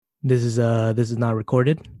This is not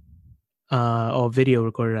recorded. Or video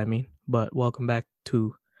recorded, I mean. But welcome back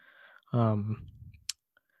to um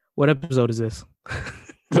what episode is this?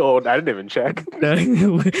 Oh, I didn't even check.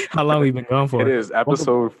 How long we been gone It for? is Welcome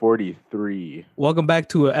episode 43. welcome back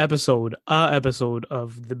to a episode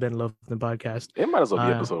of the Ben Lofton podcast. It might as well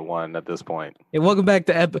be Uh episode one at this point. and welcome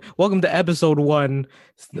to episode one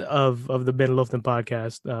of the Ben Lofton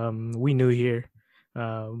podcast. We new here.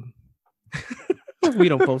 Um we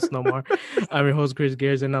don't post no more. I'm your host Chris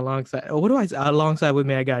Gears, and alongside with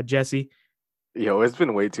me I got Jesse. Yo, it's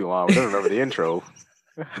been way too long. We don't remember the intro.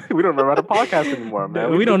 We don't remember how to podcast anymore,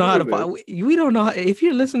 man. We We've don't been know how doing to. this. We don't know if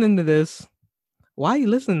you're listening to this. Why are you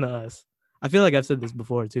listening to us? I feel like I've said this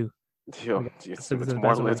before too. Yo, Like, I've it's, said this it's in the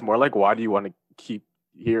past more. one. It's more like, why do you want to keep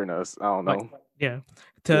hearing us? I don't Like, know. yeah.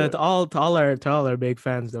 Yeah. To all our big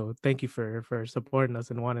fans though, thank you for supporting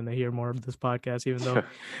us and wanting to hear more of this podcast, even though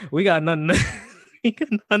we got nothing. We got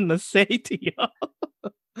nothing to say to y'all.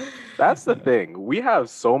 That's the thing. We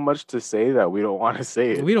have so much to say that we don't want to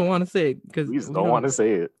say it. We don't want to say it because We just don't want to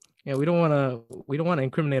say it. Yeah, we don't want to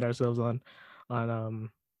incriminate ourselves on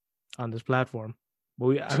this platform.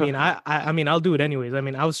 But I mean, I'll do it anyways. I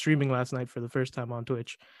mean, I was streaming last night for the first time on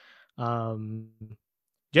Twitch. Um,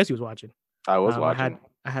 Jesse was watching. I was watching.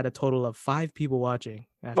 I had a total of 5 people watching.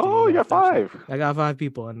 After Oh, you got left, actually. 5. I got 5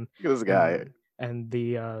 people, and Look at this guy. and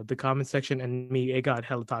the comment section and me, it got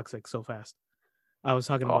hella toxic so fast. I was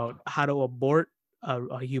talking about how to abort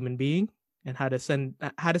a human being and how to send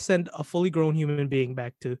a fully grown human being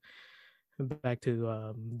back to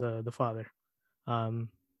the father.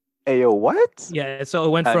 Hey, yo, what? Yeah, so it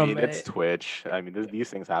went I from mean, it's Twitch. I mean,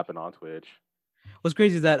 these things happen on Twitch. what's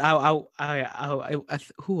crazy is that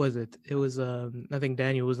who was it? It was I think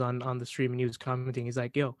Daniel was on the stream and he was commenting. He's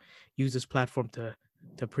like, "Yo, use this platform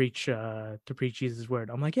to preach Jesus'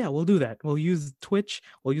 word." I'm like, "Yeah, we'll do that. We'll use Twitch.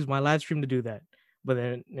 We'll use my live stream to do that." But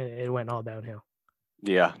then it went all downhill.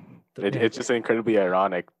 Yeah, it's just incredibly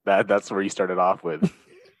ironic that that's where you started off with,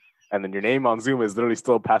 and then your name on Zoom is literally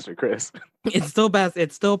still Pastor Chris. It's still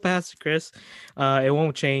Pastor Chris. It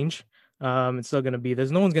won't change. It's still gonna be.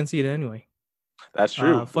 There's no one's gonna see it anyway. That's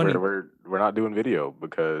true. Funny. We're not doing video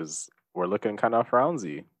because we're looking kind of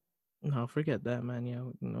frownsy. No, forget that, man. Yeah,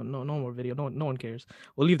 no more video. No one cares.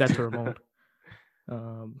 We'll leave that to Ramon.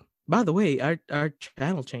 By the way, our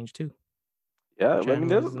channel changed too. Yeah, I mean,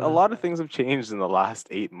 there's a lot of things have changed in the last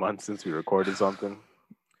 8 months since we recorded something.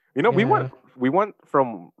 You know, Yeah. we went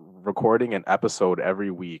from recording an episode every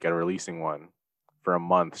week and releasing one for a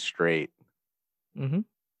month straight Mm-hmm.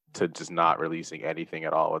 to just not releasing anything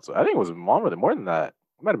at all. So I think it was more than that.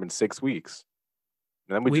 It might have been 6 weeks.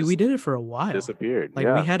 And then We did it for a while. Disappeared. Like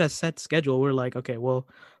we had a set schedule. We're like, okay, well,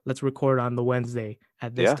 let's record on the Wednesday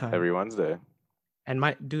at this time. Every Wednesday. And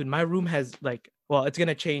my room has well, it's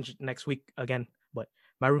gonna change next week again, but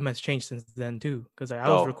my room has changed since then too. Because I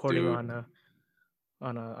was recording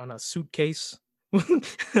on a suitcase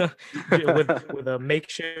with a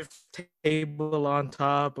makeshift table on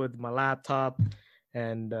top with my laptop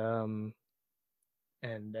and the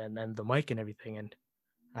mic and everything. And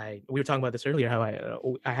we were talking about this earlier, how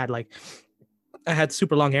I had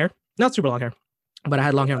super long hair, not super long hair, but I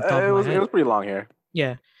had long hair on top of my head. It was pretty long hair.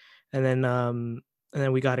 Yeah, and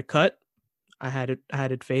then we got it cut. I had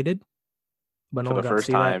it faded, but for the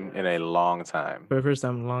first time in a long time. For the first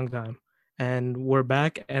time in a long time, and we're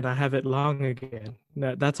back, and I have it long again.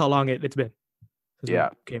 That's how long it's been. Yeah,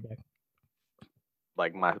 came back.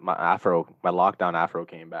 Like my lockdown afro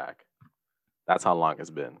came back. That's how long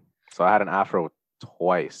it's been. So I had an afro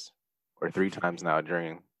twice or 3 times now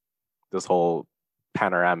during this whole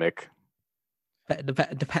panoramic.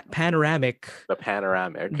 The panoramic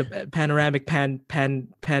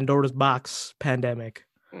Pandora's box pandemic.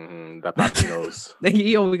 The Papinos.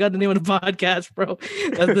 Yo, we got the name of the podcast, bro.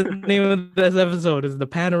 That's the name of this episode. Is the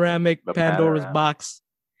panoramic Pandora's box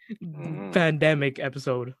pandemic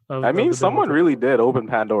episode. I mean, someone really did open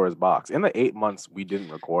Pandora's box. In the 8 months we didn't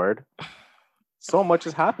record, so much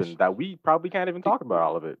has happened that we probably can't even talk about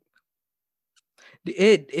all of it.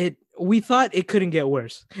 We thought it couldn't get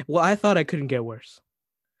worse. Well, I thought I couldn't get worse.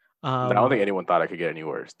 I don't think anyone thought it could get any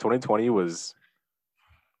worse. 2020 was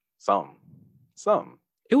some.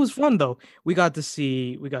 It was fun though. We got to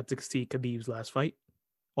see Khabib's last fight,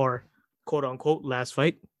 or quote unquote last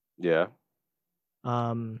fight. Yeah.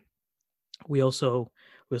 We also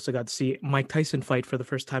got to see Mike Tyson fight for the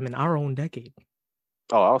first time in our own decade.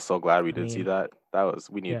 Oh, I was so glad we did see that.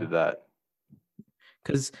 We needed that.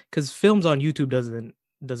 Because films on YouTube doesn't.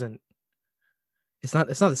 It's not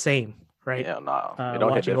the same, right? Yeah, no. They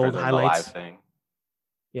don't hit different than the live thing.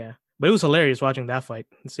 Yeah, But it was hilarious watching that fight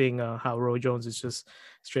and seeing how Roy Jones is just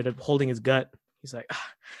straight up holding his gut. He's like,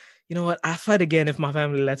 you know what? I fight again if my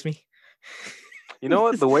family lets me. You know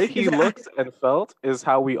what? The way he looked and felt is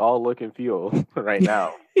how we all look and feel right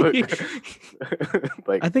now. Like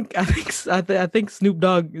I think Snoop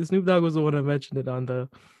Dogg was the one that mentioned it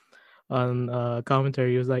on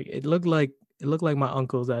commentary. He was like, it looked like my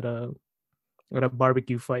uncles at a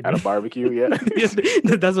barbecue fight. At a barbecue, yeah.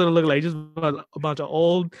 That's what it looked like. Just a bunch of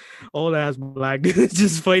old ass black dudes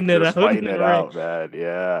just fighting it out. Fighting it out, man.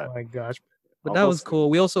 Yeah. Oh my gosh. But that was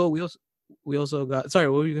cool. We also got, sorry,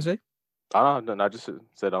 what were you gonna say? No, I just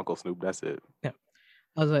said Uncle Snoop. That's it. Yeah.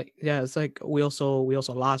 I was like, yeah, it's like we also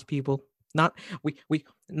lost people. Not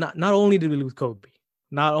only did we lose Kobe,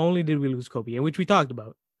 in which we talked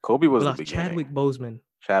about. Kobe was we the lost beginning. Chadwick Boseman.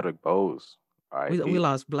 Chadwick Bose. We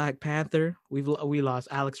lost Black Panther. We lost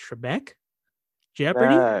Alex Trebek.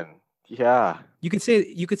 Jeopardy. Man, yeah. You could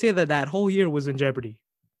say that whole year was in jeopardy.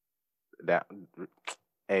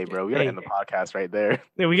 Hey, bro, we gotta end the podcast right there.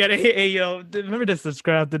 Yeah, we gotta. Hey, yo, remember to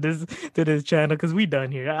subscribe to this channel because we done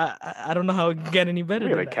here. I don't know how it can get any better.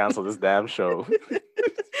 We're gonna cancel this damn show.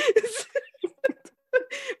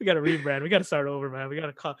 We gotta rebrand. We gotta start over, man. We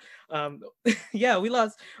gotta call. Yeah, we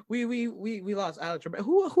lost. We lost Alex Trebek.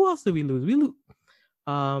 Who else did we lose? We lose.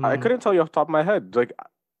 I couldn't tell you off the top of my head. Like,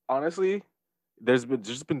 honestly, there's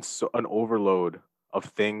just been an overload of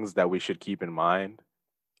things that we should keep in mind,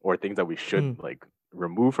 or things that we should like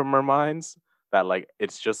remove from our minds. That like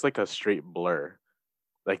it's just like a straight blur.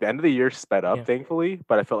 Like the end of the year sped up, thankfully,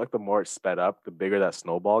 but I felt like the more it sped up, the bigger that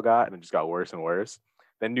snowball got, and it just got worse and worse.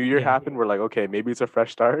 Then New Year happened. We're like, okay, maybe it's a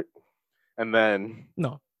fresh start, and then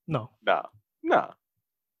no. Yeah,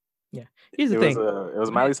 here's the thing. It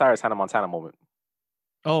was Miley Cyrus Hannah Montana moment.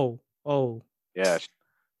 Oh. Yeah, she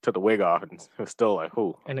took the wig off, and it was still like,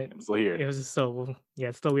 who? And it's still here. It was just so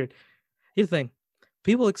it's still weird. Here's the thing: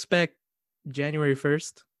 people expect January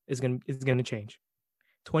 1st is gonna change.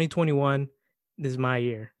 2021, this is my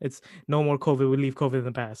year. It's no more COVID. We leave COVID in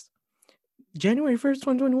the past. January 1st,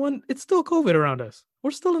 2021, it's still COVID around us.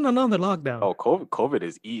 We're still in another lockdown. Oh, COVID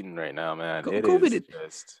is eating right now, man. COVID is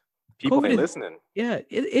just people ain't listening. Yeah,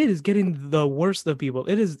 it is getting the worst of people.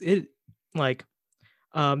 That's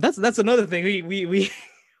another thing we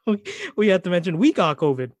have to mention. We got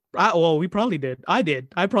COVID. We probably did. I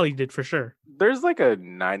probably did for sure. There's like a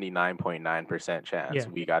 99.9% chance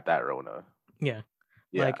we got that Rona. Yeah.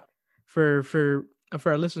 Like for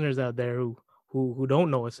our listeners out there who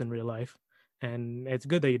don't know us in real life, and it's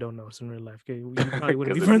good that you don't know us in real life. You probably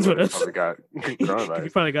wouldn't be friends with us. You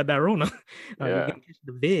probably got that Rona. You can catch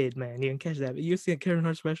the vid, man. You can catch that. You see a Karen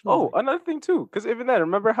Hart special. Oh, another thing too, because even then,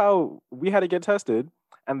 remember how we had to get tested,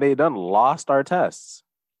 and they lost our tests.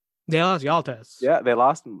 They lost y'all tests. Yeah, they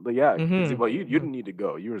lost. Yeah. Well, you didn't need to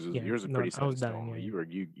go. Yours was pretty sensitive.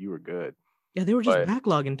 You were good. Yeah, they were just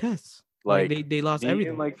backlogging tests. Like they lost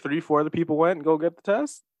everything. Like 3-4 other people went and go get the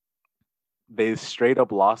test. They straight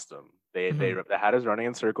up lost them. They had us running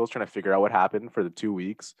in circles trying to figure out what happened for the 2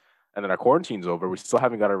 weeks, and then our quarantine's over. We still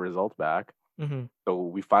haven't got our results back. So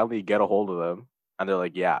we finally get a hold of them, and they're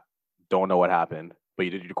like, "Yeah, don't know what happened, but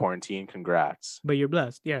you did your quarantine. Congrats. But you're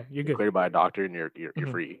blessed. Yeah, you're good. Cleared by a doctor, and you're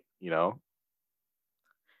free. You know.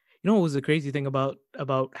 You know what was the crazy thing about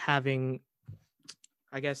having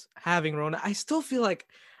Rona? I still feel like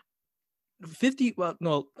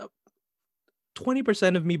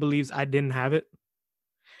 20% of me believes I didn't have it.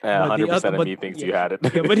 100% of me thinks you had it.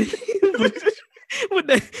 Yeah,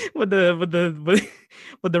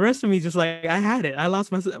 but the rest of me just like I had it. I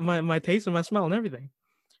lost my taste and my smell and everything.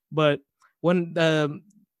 But when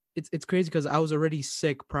it's crazy because I was already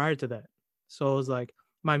sick prior to that, so it was like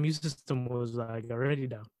my immune system was like already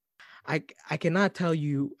down. I cannot tell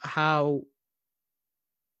you how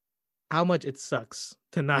much it sucks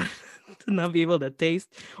to not be able to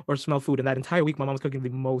taste or smell food. And that entire week, my mom was cooking the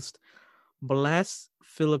most blessed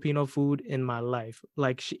Filipino food in my life.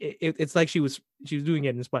 Like it's like she was doing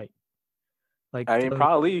it in spite. Like I mean,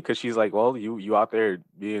 probably because she's like, well, you out there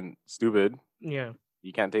being stupid. Yeah.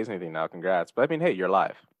 You can't taste anything now. Congrats. But I mean, hey, you're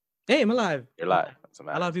alive. Hey, I'm alive. You're alive.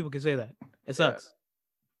 A lot of people can say that. It sucks.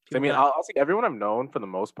 I mean, I'll say everyone I've known for the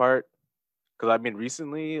most part. Because I mean,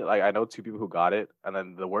 recently, like I know 2 people who got it, and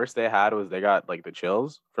then the worst they had was they got like the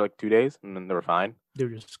chills for like 2 days, and then they were fine. They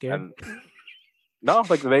were just scared. No,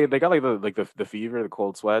 like they got like the fever, the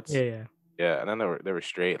cold sweats. Yeah. And then they were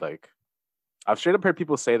straight. Like I've straight up heard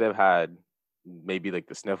people say they've had maybe like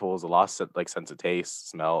the sniffles, a lost like sense of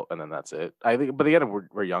taste, smell, and then that's it. I think, but again,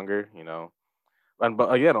 we're younger, you know.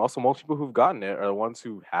 But again, also most people who've gotten it are the ones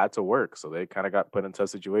who had to work, so they kind of got put into a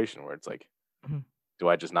situation where it's like. Do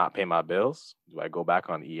I just not pay my bills? Do I go back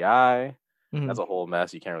on EI? Mm-hmm. That's a whole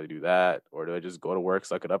mess. You can't really do that. Or do I just go to work,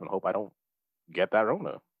 suck it up, and hope I don't get that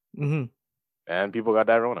Rona? Mm-hmm. And people got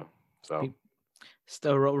that Rona. So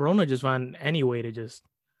still, Rona just find any way to just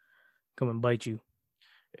come and bite you.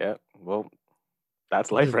 Yeah, well,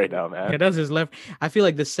 that's life right now, man. Yeah, that's just left. I feel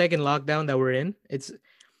like the second lockdown that we're in, it's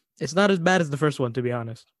not as bad as the first one, to be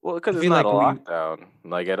honest. Well, because it's not a lockdown.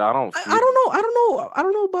 Like I don't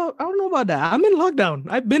know about that. I'm in lockdown.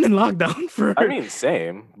 I've been in lockdown for. I mean,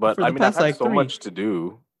 same, but I mean, I've had so much to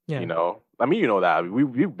do. Yeah. You know, I mean, you know that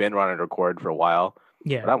we've been running record for a while.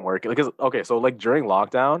 Yeah. But I'm working because okay, so like during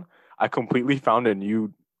lockdown, I completely found a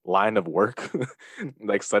new line of work.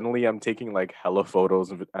 Like suddenly, I'm taking like hella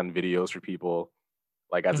photos and videos for people.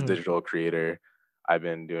 Like as a digital creator, I've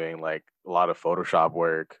been doing like a lot of Photoshop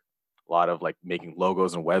work, a lot of like making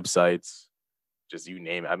logos and websites. Just you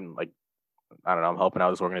name it. I'm like, I don't know. I'm helping out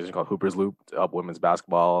this organization called Hoopers Loop to help women's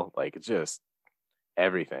basketball. Like it's just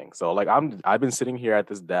everything. So like I've been sitting here at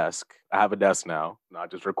this desk. I have a desk now,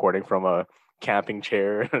 not just recording from a camping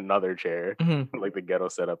chair and another chair, like the ghetto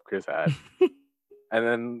setup Chris had. And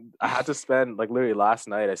then I had to spend like literally last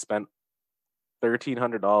night I spent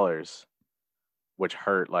 $1,300, which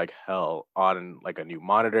hurt like hell, on like a new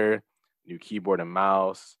monitor, new keyboard and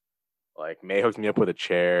mouse. Like May hooked me up with a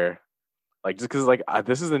chair. Like just because like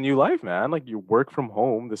this is the new life, man. Like you work from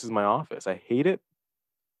home. This is my office. I hate it.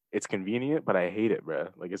 It's convenient, but I hate it, bro.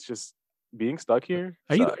 Like it's just being stuck here.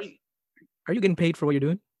 Are you getting paid for what you're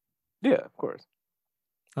doing? Yeah, of course.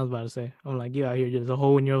 I was about to say, I'm like, you out here just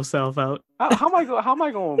hoeing yourself out. How am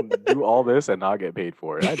I going to do all this and not get paid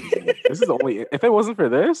for it? This is only if it wasn't for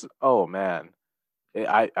this. Oh man,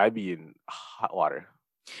 I'd be in hot water.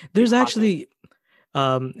 There's actually,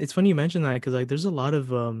 it's funny you mentioned that because like there's a lot of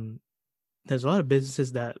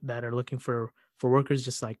businesses that are looking for workers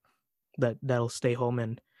just like that'll stay home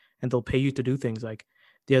and they'll pay you to do things. Like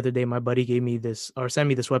the other day, my buddy gave me this or sent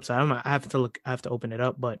me this website. I have to open it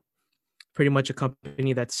up, but pretty much a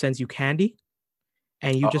company that sends you candy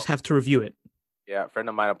and you just have to review it. Yeah, a friend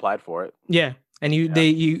of mine applied for it. Yeah. And you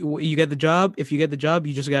get the job. If you get the job,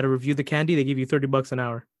 you just got to review the candy. They give you $30 an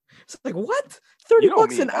hour. It's like, what?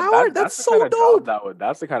 $30 an hour? That's so dope.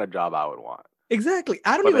 That's the kind of job I would want. Exactly.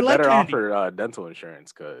 I don't even like candy. Better offer dental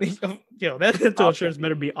insurance, cause that dental insurance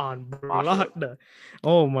better be on lockdown.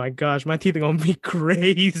 Oh my gosh, my teeth are gonna be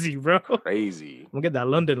crazy, bro. Crazy. I'm gonna get that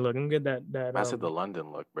London look. I'm gonna get that. I said the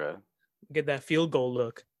London look, bro. Get that field goal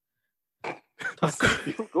look.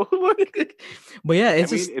 Field goal look. But yeah,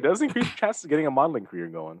 it does increase your chances of getting a modeling career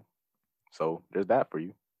going. So there's that for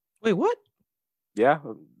you. Wait, what? Yeah.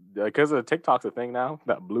 Because TikTok's a thing now.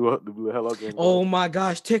 That blew hell up. Oh my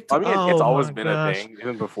gosh, TikTok! I mean, it's always been a thing,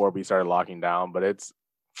 even before we started locking down. But it's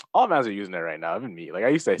all guys are using it right now. Even me, like I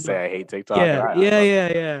used to say, I hate TikTok.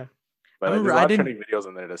 Yeah. But there's a lot of trending videos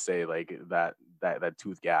in there to say like that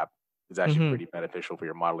tooth gap is actually pretty beneficial for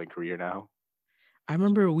your modeling career now. I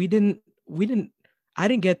remember I didn't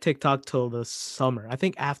get TikTok till the summer. I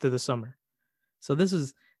think after the summer. So this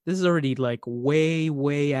is already like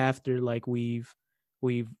way after like we've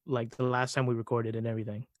like the last time we recorded and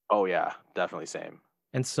everything. Oh yeah, definitely same.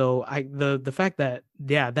 And so the fact that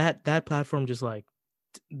that platform just like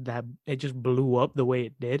that it just blew up the way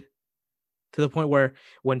it did, to the point where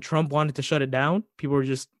when Trump wanted to shut it down, people were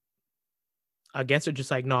just against it,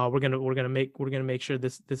 just like, no, we're gonna make sure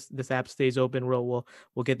this app stays open. We'll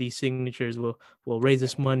get these signatures. We'll raise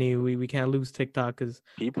this money. We can't lose TikTok because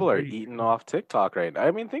people are eating off TikTok right now.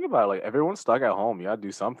 I mean, think about it. Like everyone's stuck at home. You gotta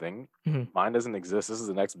do something. Mine doesn't exist. This is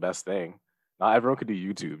the next best thing. Not everyone could do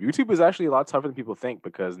YouTube. YouTube is actually a lot tougher than people think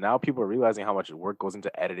because now people are realizing how much work goes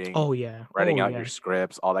into editing. Oh yeah, writing out your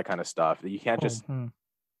scripts, all that kind of stuff. You can't just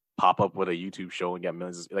pop up with a YouTube show and get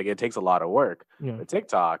millions. Like it takes a lot of work. Yeah. But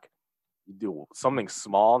TikTok, you do something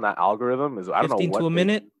small, and that algorithm is, I don't know what. 15 to a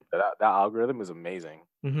minute? That algorithm is amazing.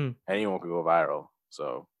 Anyone could go viral.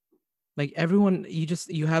 So, like everyone,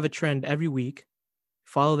 you have a trend every week.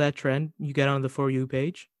 Follow that trend. You get on the For You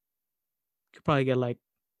page. You could probably get like,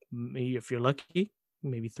 maybe if you're lucky,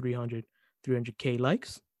 maybe 300K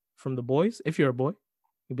likes from the boys. If you're a boy,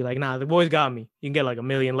 you'd be like, nah, the boys got me. You can get like 1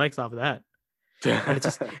 million likes off of that. And it's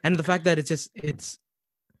just, and the fact that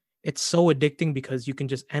it's so addicting because you can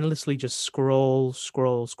just endlessly just scroll.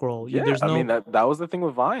 Yeah, I mean that was the thing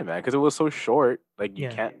with Vine, man, because it was so short. Like you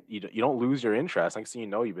don't lose your interest. Like, so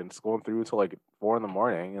you've been scrolling through until like 4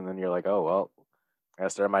 a.m, and then you're like, oh well, I gotta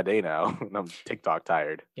start my day now. And I'm TikTok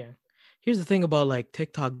tired. Yeah. Here's the thing about like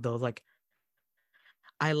TikTok though, like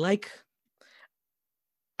I like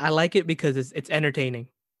it because it's entertaining,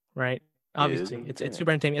 right? Obviously, it's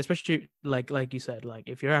super entertaining, especially like you said, like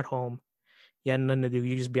if you're at home, you had nothing to do.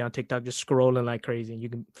 You just be on TikTok, just scrolling like crazy. And you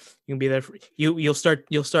can be there for you'll start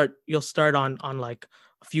on like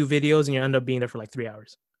a few videos and you end up being there for like 3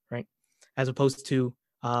 hours, right? As opposed to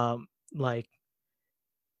like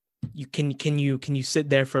can you sit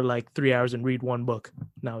there for like 3 hours and read one book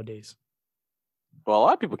nowadays? Well, a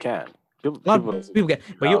lot of people can. A lot of people get,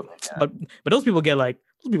 but those people get like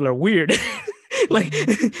those people are weird. Like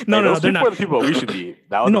no, they're not. Are the people we should be.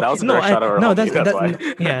 That was a direct shout out. No, that's why.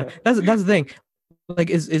 Yeah, that's the thing.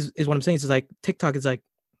 Like is what I'm saying is like TikTok is like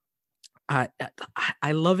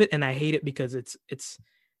I love it and I hate it because it's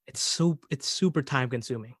super time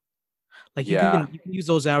consuming. Like you can use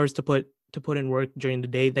those hours to put in work during the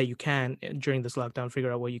day that you can during this lockdown,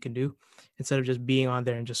 figure out what you can do instead of just being on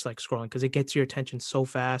there and just like scrolling, because it gets your attention so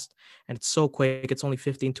fast and it's so quick. It's only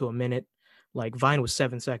 15 to a minute. Like Vine was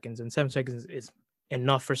 7 seconds, and 7 seconds is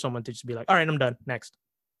enough for someone to just be like, all right, I'm done, next.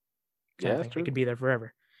 Yeah, it could be there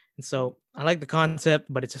forever. And so I like the concept,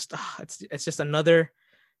 but it's just it's just another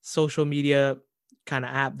social media kind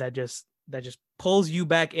of app that just pulls you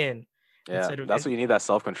back in. Yeah, that's what you need, that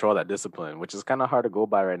self-control, that discipline, which is kind of hard to go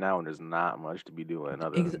by right now when there's not much to be doing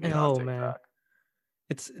other than being on TikTok. Man.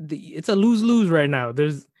 It's a lose-lose right now.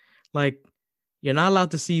 There's like, you're not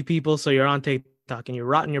allowed to see people, so you're on TikTok and you're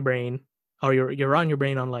rotting your brain, or you're rotting your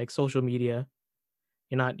brain on like social media.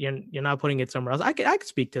 You're not putting it somewhere else. I could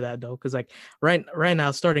speak to that though, because like right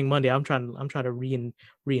now, starting Monday, I'm trying to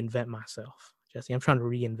reinvent myself. Jesse, I'm trying to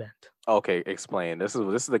reinvent. Okay, explain. This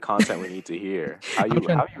is the content we need to hear. How you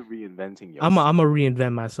reinventing yourself? I'm a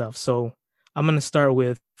reinvent myself. So I'm gonna start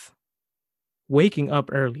with waking up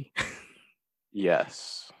early.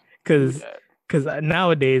 Yes. Because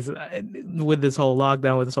nowadays, with this whole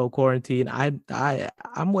lockdown, with this whole quarantine,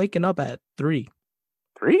 I'm waking up at 3.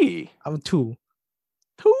 3? I'm 2.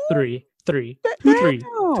 3.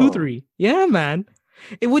 2, 3. Yeah, man.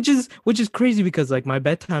 Which is crazy because like my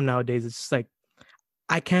bedtime nowadays is just like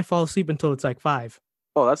I can't fall asleep until it's like 5.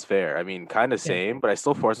 Oh, that's fair. I mean, kind of same, but I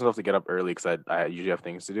still force myself to get up early because I usually have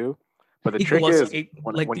things to do. But the trick is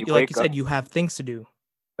when you wake up, said, you have things to do.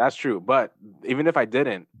 That's true. But even if I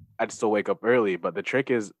didn't, I'd still wake up early. But the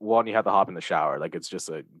trick is, one, you have to hop in the shower. Like, it's just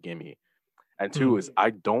a gimme. And 2 is I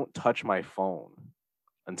don't touch my phone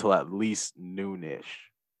until at least noonish.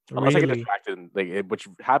 Unless I get distracted, which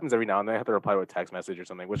happens every now and then. I have to reply to a text message or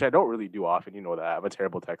something, which I don't really do often. You know that. I'm a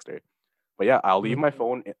terrible texter. But yeah, I'll leave my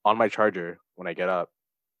phone on my charger when I get up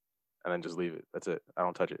and then just leave it. That's it. I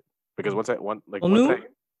don't touch it. Because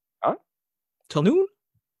Till noon?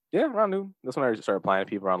 Yeah, around noon. That's when I start replying to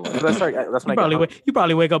people around lunch. That's when you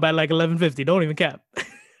probably wake up at like 11:50. Don't even cap.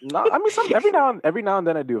 No, I mean, every now and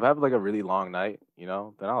then I do. If I have like a really long night, then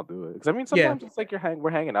I'll do it. Because I mean, sometimes it's like we're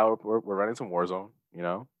hanging out, we're running some Warzone,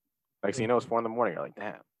 Like, so it's 4 a.m. You're like,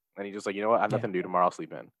 damn. And you just like, you know what? I have nothing to do tomorrow. I'll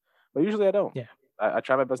sleep in. But usually I don't. Yeah. I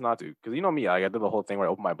try my best not to. Because you know me, I did the whole thing where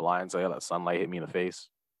I opened my blinds, so I let that sunlight hit me in the face.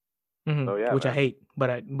 Mm-hmm. So yeah, which man. I hate,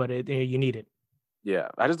 but you need it. Yeah,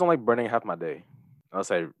 I just don't like burning half my day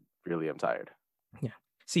unless I really am tired. Yeah.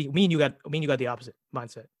 See, me and you got the opposite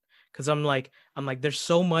mindset. Because I'm like there's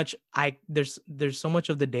so much there's so much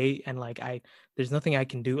of the day, and like there's nothing I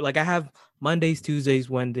can do. Like I have Mondays, Tuesdays,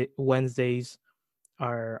 Wednesdays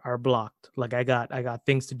are blocked. Like I got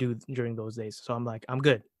things to do during those days. So I'm like, I'm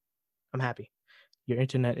good. I'm happy. Your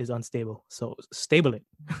internet is unstable, so stable it.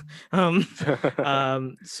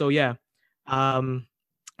 So yeah.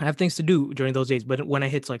 I have things to do during those days, but when I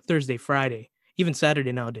hit like Thursday, Friday, even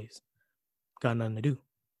Saturday nowadays, got nothing to do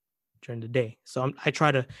during the day. So I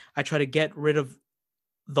try to get rid of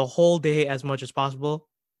the whole day as much as possible,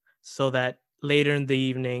 so that later in the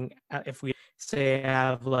evening, if we say I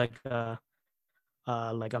have like a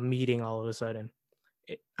meeting all of a sudden,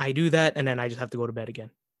 I do that and then I just have to go to bed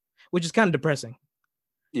again, which is kind of depressing.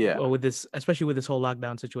 Yeah. Well, especially with this whole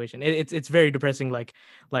lockdown situation, it's very depressing. Like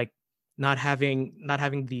not having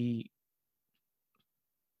the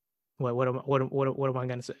what am I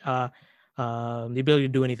gonna say? The ability to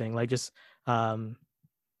do anything, like just to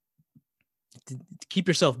keep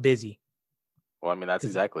yourself busy. Well, I mean, that's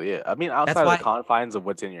exactly it. I mean, outside of the confines of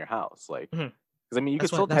what's in your house, like, because I mean, you can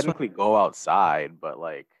still technically go outside, but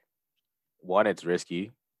like, 1, it's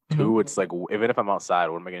risky. 2, it's like, even if I'm outside,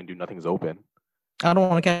 what am I gonna do? Nothing's open. I don't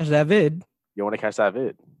want to catch that vid. You want to catch that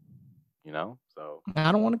vid, So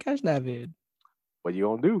I don't want to catch that vid. What you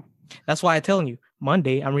gonna do? That's why I'm telling you,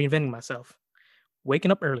 Monday I'm reinventing myself.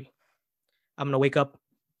 Waking up early. I'm gonna wake up.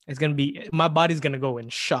 My body's gonna go in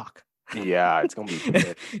shock. Yeah, it's gonna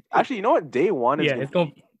be. Actually, you know what? Day 1 is. Yeah,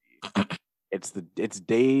 it's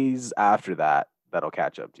days after that that'll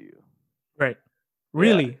catch up to you. Right.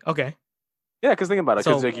 Really? Yeah. Okay. Yeah, because think about it.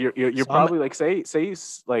 Because So like you're so probably like say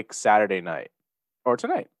like Saturday night or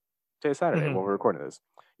tonight. Say Saturday when we're recording this.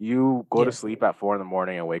 You go to yeah, sleep at 4 a.m.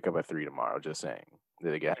 and wake up at 3 tomorrow. Just saying.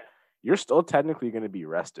 Then again, you're still technically going to be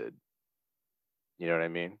rested. You know what I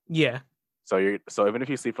mean? yeah. So even if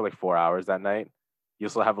you sleep for like 4 hours that night, you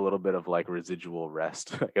still have a little bit of like residual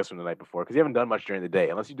rest, I guess, from the night before because you haven't done much during the day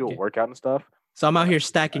unless you do a Okay. workout and stuff. So I'm out here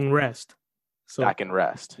stacking rest. So Stack and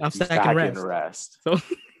rest. I'm You stacking stack and rest. rest. So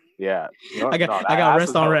Yeah. You know, I got no, I got that's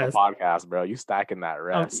rest the on title of the rest. podcast, bro. You stacking that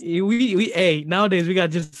rest. We hey nowadays we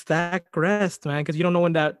got just stack rest, man, because you don't know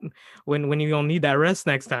when you're gonna need that rest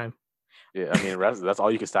next time. Yeah, I mean, rest. That's all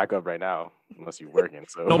you can stack up right now, unless you're working.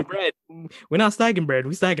 So No bread. We're not stacking bread.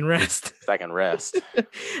 We stacking rest. stacking rest.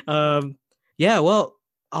 Yeah. Well,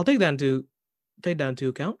 I'll take that into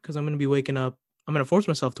account because I'm gonna be waking up. I'm gonna force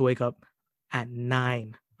myself to wake up at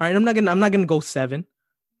 9. All right. I'm not gonna go 7. I'm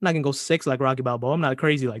not gonna go 6 like Rocky Balboa. I'm not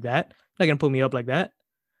crazy like that. Not gonna put me up like that.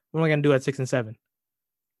 What am I gonna do at 6 and 7?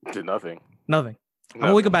 Did nothing. Nothing. I'm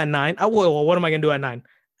gonna wake up at 9. Well, what am I gonna do at 9?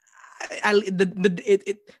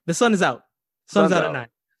 The sun is out. Sun's out at 9.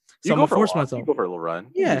 So I'm gonna force myself. You go for a little run.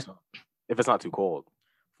 Yeah. If it's not too cold.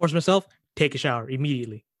 Force myself. Take a shower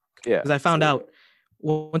immediately. Yeah. Because I found out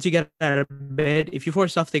once you get out of bed, if you force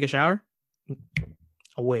yourself to take a shower,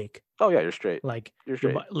 awake. Oh yeah, you're straight. Like you're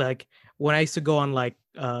straight. Like when I used to go on like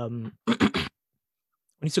when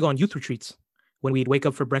I used to go on youth retreats when we'd wake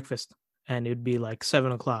up for breakfast and it'd be like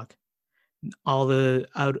 7 o'clock. All the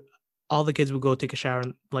kids would go take a shower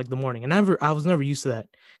in like the morning, and I was never used to that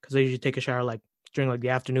because I usually take a shower like during like the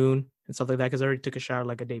afternoon and stuff like that because I already took a shower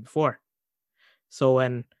like a day before. So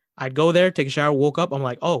when I'd go there, take a shower, woke up, I'm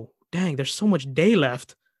like, oh dang, there's so much day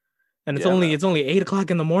left, and it's only 8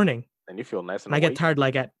 o'clock in the morning, and you feel nice and I get tired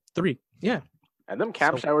like at 3. Yeah. And them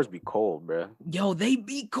camp showers be cold, bro. Yo, they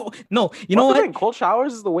be cold. No, you know what? Cold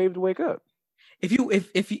showers is the way to wake up. If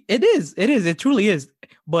it truly is.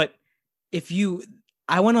 But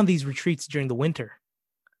I went on these retreats during the winter,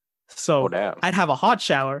 so I'd have a hot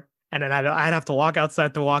shower, and then I'd have to walk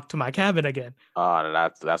outside to walk to my cabin again.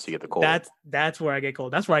 That's you get the cold. That's where I get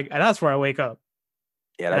cold. That's where I wake up.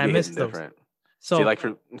 Yeah, I miss different. So see, like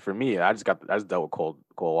for me, I just dealt with cold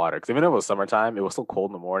water because even if it was summertime, it was still cold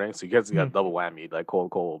in the morning. So you guys got double whammy, like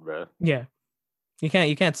cold, bro. Yeah, you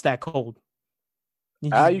can't stack cold. You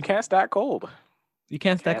can't stack cold. You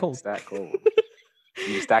can't stack cold.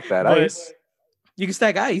 You can stack that ice. You can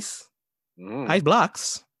stack ice. Ice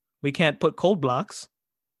blocks. We can't put cold blocks.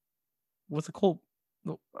 What's a cold?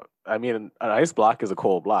 I mean, an ice block is a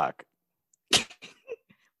cold block.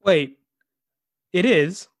 Wait, it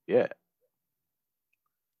is. Yeah.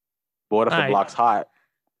 But what if the block's hot?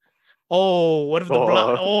 Oh, what if the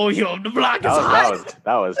block? Oh, yo, the block is hot.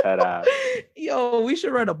 That was head ass. Yo, we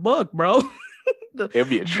should write a book, bro. It'd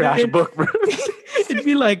be a trash book, bro. It'd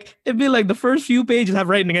be like the first few pages have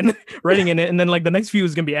writing in it, and then like the next few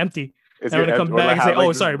is gonna be empty. And I'm gonna come back and say,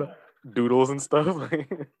 "Oh, sorry, but doodles and stuff."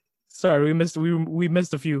 Sorry, we missed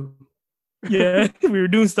a few. Yeah, we were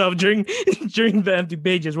doing stuff during the empty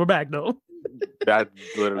pages. We're back though. That's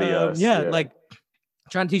literally us. Yeah, like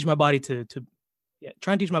trying to teach my body to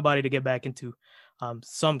get back into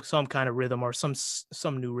some kind of rhythm or some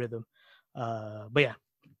new rhythm. But yeah,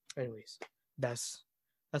 anyways, that's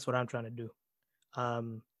what I'm trying to do.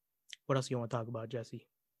 What else do you want to talk about, Jesse?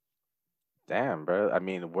 Damn, bro. I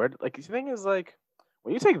mean, the thing is, like,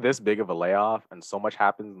 when you take this big of a layoff and so much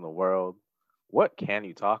happens in the world, what can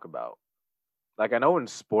you talk about? Like, I know in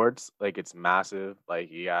sports, like, it's massive.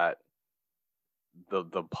 Like, you got the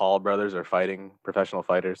Paul brothers are fighting professional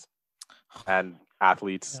fighters and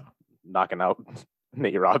athletes knocking out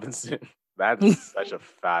Nate Robinson. That's such a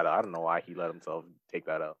fat. I don't know why he let himself take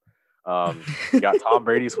that out. You got Tom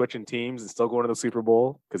Brady switching teams and still going to the Super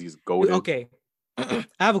Bowl because he's goated. Okay, I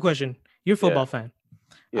have a question. You're a football fan.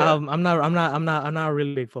 Yeah. I'm not a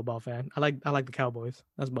really big football fan. I like the Cowboys.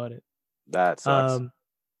 That's about it. That sucks.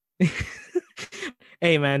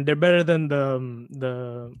 Hey man, they're better than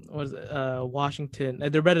the Washington.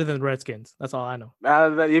 They're better than the Redskins. That's all I know.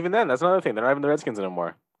 Even then, that's another thing. They're not even the Redskins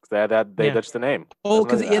anymore because they ditched the name. Oh,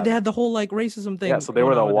 because they had the whole like racism thing. Yeah, so they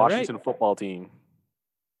were the Washington football team.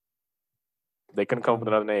 They couldn't come up with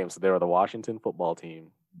another name, so they were the Washington football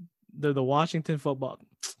team. They're the Washington football.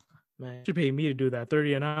 Man, you should pay me to do that.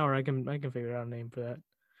 $30 an hour. I can figure out a name for that.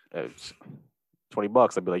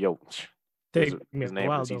 $20. I'd be like, yo, take me a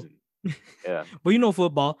while though. Yeah, but you know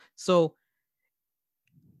football, so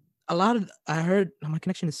I heard my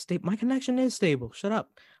connection is stable. My connection is stable. Shut up.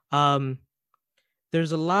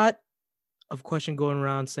 There's a lot of question going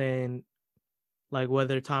around saying like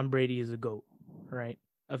whether Tom Brady is a GOAT, right?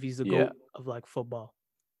 If he's the GOAT of like football.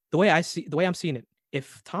 the way I'm seeing it,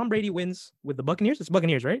 if Tom Brady wins with the Buccaneers, it's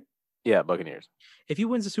Buccaneers, right? Yeah, Buccaneers. If he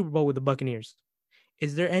wins the Super Bowl with the Buccaneers,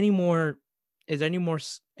 is there any more? Is there any more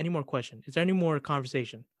question? Is there any more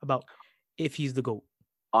conversation about if he's the GOAT?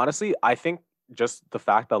 Honestly, I think just the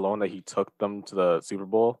fact alone that he took them to the Super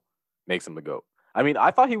Bowl makes him the GOAT. I mean,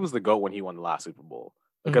 I thought he was the GOAT when he won the last Super Bowl.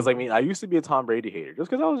 Because I mean, I used to be a Tom Brady hater just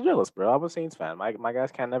because I was jealous, bro. I'm a Saints fan. My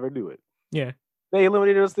guys can't never do it. Yeah. They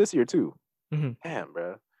eliminated us this year too. Mm-hmm. Damn,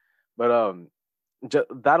 bro. But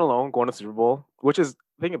that alone, going to Super Bowl, which is,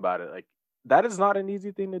 think about it, like that is not an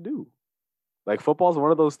easy thing to do. Like football is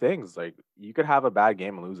one of those things. Like you could have a bad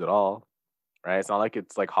game and lose it all, right? It's not like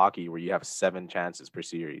it's like hockey where you have 7 chances per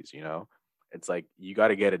series. You know, it's like you got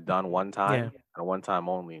to get it done one time and one time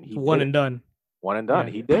only. And he one and done. One and done.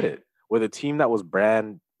 Yeah. He did it with a team that was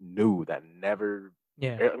brand new that never.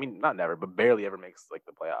 Yeah. I mean, not never, but barely ever makes like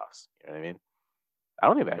the playoffs. You know what I mean?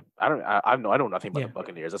 I know nothing about the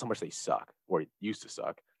Buccaneers. That's how much they suck, or used to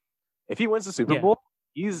suck. If he wins the Super Bowl,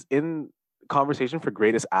 he's in conversation for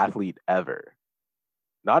greatest athlete ever.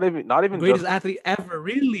 Not even greatest athlete ever,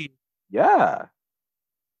 really. Yeah.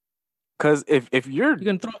 Because if you're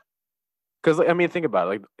gonna throw, because I mean, think about it.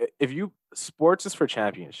 Like if you sports is for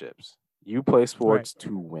championships, you play sports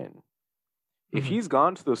to win. If he's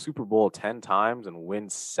gone to the Super Bowl 10 times and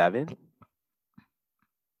wins 7,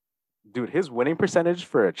 dude, his winning percentage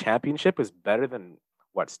for a championship is better than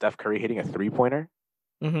what Steph Curry hitting a 3-pointer.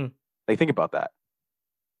 Like, think about that.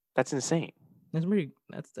 That's insane. That's pretty.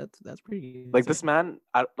 That's pretty. Like this man,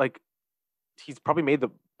 he's probably made the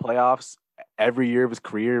playoffs every year of his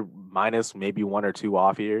career, minus maybe 1 or 2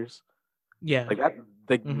 off years. Yeah, like that.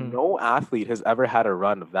 Like no athlete has ever had a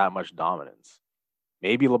run of that much dominance.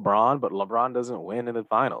 Maybe LeBron, but LeBron doesn't win in the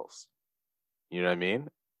finals. You know what I mean?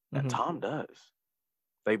 And Tom does.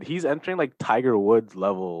 Like he's entering like Tiger Woods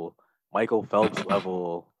level, Michael Phelps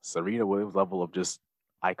level, Serena Williams level of just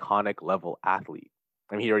iconic level athlete.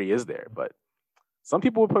 I mean, he already is there, but some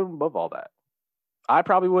people would put him above all that. I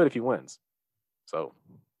probably would if he wins. So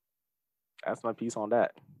that's my piece on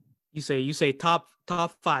that. You say top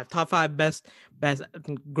 5 best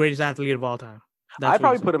greatest athlete of all time. I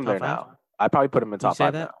probably put him there now. I probably put him in top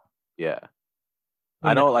 5 now. Yeah.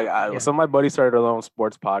 I know, some of my buddies started their own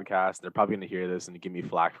sports podcast. They're probably going to hear this and give me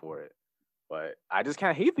flack for it. But I just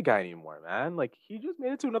can't hate the guy anymore, man. Like, he just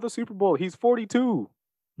made it to another Super Bowl. He's 42.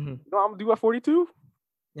 You know what I'm going to do at 42?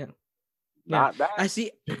 Yeah. Not bad. I see.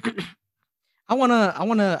 I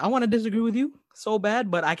wanna disagree with you so bad,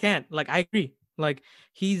 but I can't. Like, I agree. Like,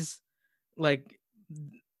 he's like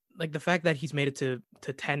the fact that he's made it to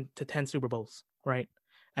 10 Super Bowls, right?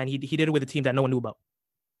 And he did it with a team that no one knew about.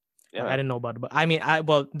 Yeah, I didn't know about it, but I mean,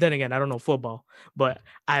 then again, I don't know football, but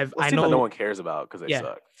I know no one cares about because they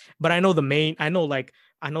suck. But I know the main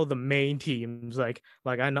teams. Like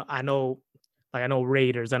I know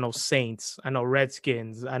Raiders, I know Saints, I know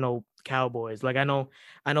Redskins, I know Cowboys. Like I know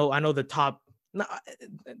the top.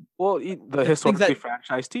 Well, the historically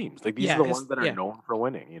franchise teams, like these are the ones that are known for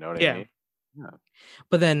winning. You know what I mean? Yeah.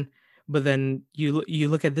 But then you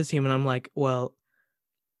look at this team, and I'm like, well,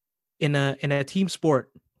 in a team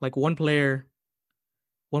sport, like one player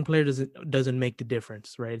doesn't make the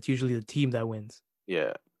difference, right? It's usually the team that wins.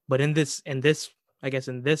 Yeah. But in this, I guess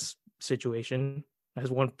in this situation, as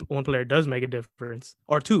one player does make a difference,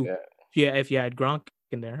 or two. Yeah. If you had Gronk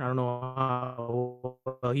in there, I don't know how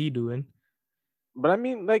well he doing. But I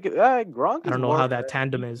mean, like Gronk. I don't know how that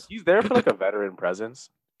tandem is. He's there for like a veteran presence,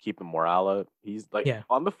 keep the morale up. He's like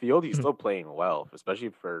on the field, he's still playing well, especially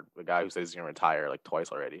for the guy who says he's gonna retire like twice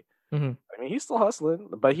already. I mean, he's still hustling,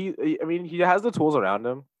 but he has the tools around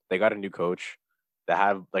him. They got a new coach. They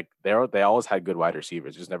have like they always had good wide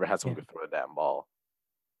receivers. Just never had someone who could throw the damn ball.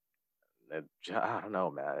 I don't know,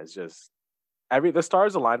 man. It's just the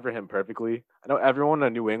stars aligned for him perfectly. I know everyone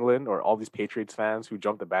in New England or all these Patriots fans who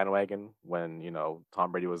jumped the bandwagon when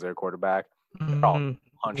Tom Brady was their quarterback. They're all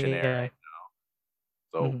punching air right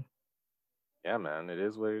now. So yeah, man, it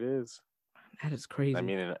is what it is. That is crazy. I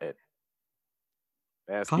mean,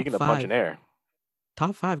 speaking of punching air,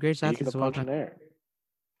 top 5 greatest athletes of all time. Air.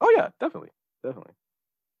 Oh yeah, definitely. But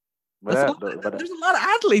there's a lot of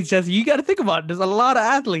athletes, Jesse. You got to think about it. There's a lot of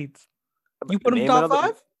athletes. You put them top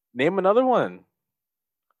 5? Name another one.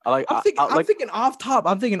 I'm thinking off top.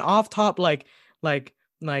 I'm thinking off top, like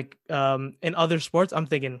in other sports. I'm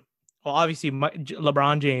thinking, well, obviously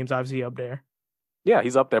LeBron James, obviously up there. Yeah,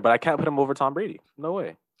 he's up there, but I can't put him over Tom Brady. No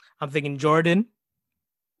way. I'm thinking Jordan.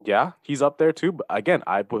 Yeah, he's up there too. But again,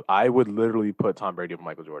 I would literally put Tom Brady over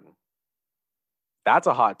Michael Jordan. That's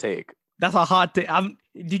a hot take. That's a hot take.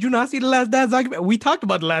 Did you not see the Last Dance documentary? We talked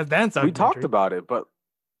about the Last Dance documentary. We talked about it, but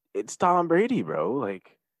it's Tom Brady, bro.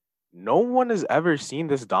 Like, no one has ever seen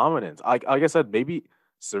this dominance. Like I said, maybe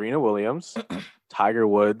Serena Williams, Tiger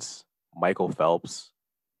Woods, Michael Phelps,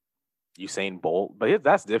 Usain Bolt, but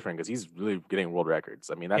that's different because he's really getting world records.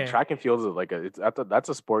 I mean, that Yeah, track and field is like that's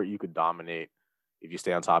a sport you could dominate if you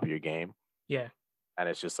stay on top of your game. yeah. And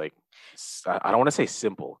it's just like I don't want to say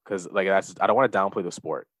simple because like that's I don't want to downplay the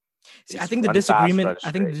sport. See, I It's think the run fast, disagreement. run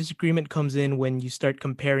I think the straight. disagreement comes in when you start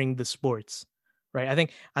comparing the sports, right?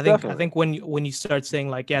 I Definitely. think when you start saying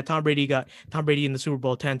like, yeah, Tom Brady in the Super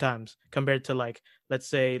Bowl 10 times compared to like, let's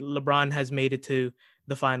say LeBron has made it to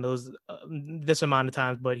the finals this amount of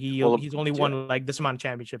times, but Well, he's only yeah, won like this amount of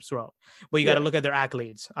championships throughout. But you got to yeah. look at their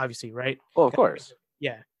accolades, obviously, right? Well, of course.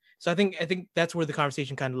 Yeah. So I think that's where the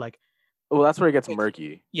conversation kind of like, Well, that's where it gets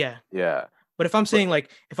murky. yeah. Yeah, But if I'm but saying like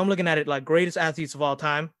if I'm looking at it like greatest athletes of all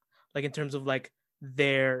time, like in terms of like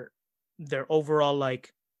their overall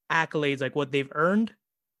like accolades, like what they've earned,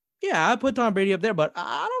 yeah, I put Tom Brady up there. But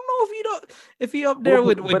I don't know if he up well, there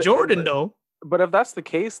with Jordan though. but if that's the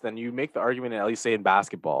case, then you make the argument at least say in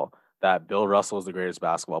basketball that Bill Russell is the greatest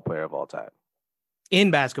basketball player of all time.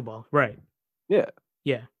 In basketball, right? Yeah.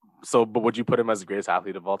 Yeah, So, but would you put him as the greatest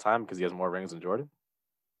athlete of all time because he has more rings than Jordan?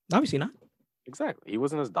 obviously not. Exactly. He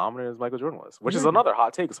wasn't as dominant as Michael Jordan was, which is Exactly. another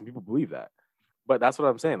hot take. Some people believe that, but that's what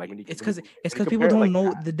I'm saying. Like It's when because you people compare it don't like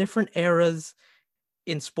know that, the different eras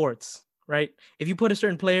in sports, right? If you put a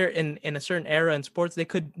certain player in a certain era in sports, they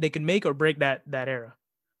could make or break that era.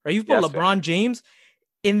 Right? You put yes, fair. LeBron James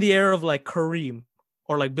in the era of like Kareem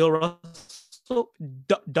or like Bill Russell,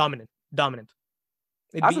 dominant.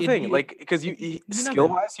 That's the thing. Like because It'd be skill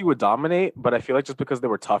nothing. wise he would dominate, but I feel like just because they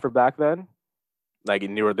were tougher back then, like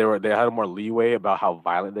and they had more leeway about how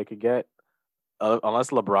violent they could get. Unless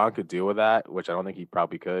LeBron could deal with that, which I don't think he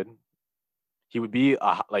probably could, he would be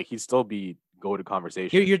like he'd still be go to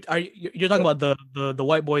conversation. You're talking But about the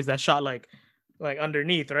white boys that shot like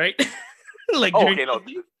underneath, right? Like oh, during okay, no, those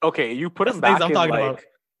days? okay, you put That's him the things back I'm in talking about. like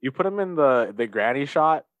you put him in the granny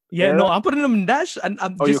shot Yeah, no, era. I'm putting them in that. I'm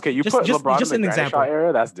Oh, okay, you put LeBron in just the an granny shot example.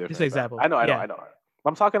 era. That's Just an different, though. example. Yeah, I know.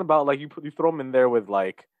 I'm talking about like you throw him in there with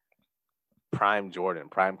like prime Jordan,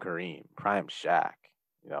 prime Kareem, prime Shaq.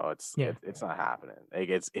 You know, yeah. it's not happening. Like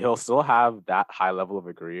he'll still have that high level of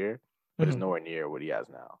a career, but it's Mhm. nowhere near what he has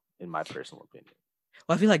now, in my personal opinion.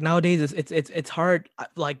 Well, I feel like nowadays it's hard.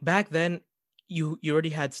 Like back then, you already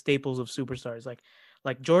had staples of superstars.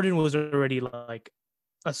 Like Jordan was already like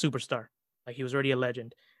a superstar. Like he was already a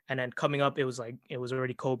legend. And then coming up, it was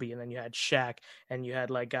already Kobe, and then you had Shaq, and you had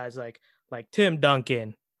like guys like Tim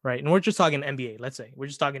Duncan, right? And we're just talking NBA. Let's say we're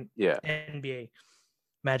just talking Yeah. NBA.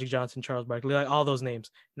 Magic Johnson, Charles Barkley, like all those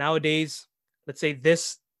names. Nowadays, let's say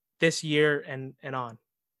this year and on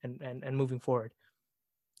and moving forward,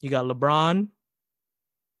 you got LeBron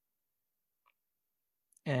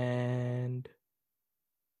and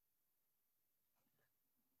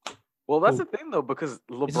Well, that's who? the thing though, because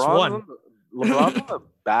It's just one. LeBron's on the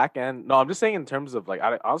back end. No, I'm just saying in terms of like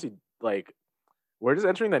I honestly like we're just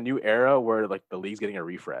entering that new era where like the league's getting a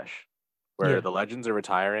refresh, where Yeah, the legends are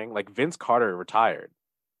retiring. Like Vince Carter retired.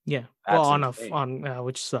 yeah. Well, That's insane. on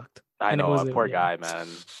which sucked, I and it know, was poor yeah, guy, man.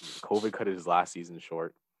 COVID cut his last season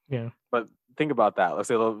short. yeah. But think about that. Let's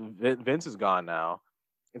say Vince is gone now.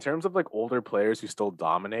 In terms of like older players who still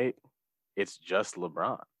dominate, it's just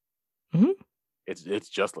LeBron. Mm-hmm. It's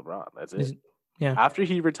just LeBron. That's it. Yeah, After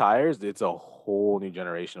he retires, it's a whole new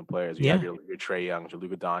generation of players. You have yeah, your Trey Young, your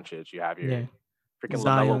Luka Doncic. You have your yeah. freaking Lamelo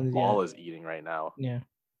Zion, yeah, Ball is eating right now. yeah.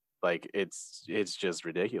 Like it's just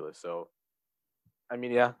ridiculous. So I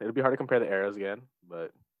mean, yeah, it'll be hard to compare the eras again,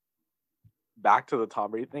 but back to the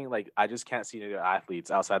Tom Brady thing, like I just can't see any other athletes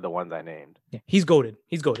outside the ones I named. Yeah. He's goaded.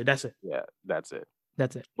 He's goaded. That's it. Yeah, that's it.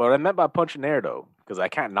 That's it. But what I meant by punching air though, because I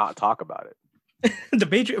can't not talk about it. The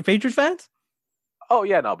Patriots fans. Oh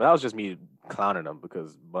yeah, no, but that was just me clowning them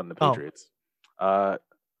because one of the Oh, Patriots.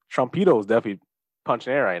 Trumpito is definitely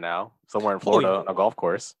punching air right now, somewhere in oh Florida yeah. on a golf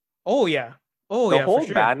course. Oh yeah. Oh The yeah, for whole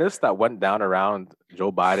sure. madness that went down around Joe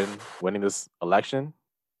Biden winning this election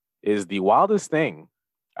is the wildest thing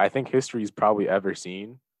I think history's probably ever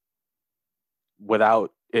seen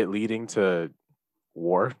without it leading to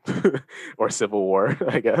war or civil war,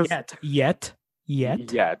 I guess. Yet.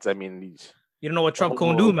 Yeah, I mean, You don't know what Trump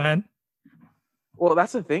gonna do, man. well,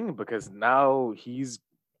 that's the thing because now he's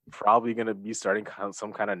probably going to be starting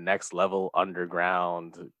some kind of next level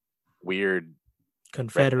underground weird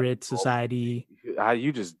Confederate society.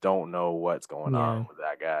 You just don't know what's going on Yeah. with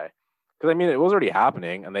that guy. Because I mean, it was already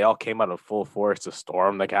happening, and they all came out of full force to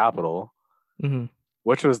storm the Capitol, Mm-hmm.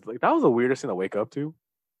 which was like that was the weirdest thing to wake up to.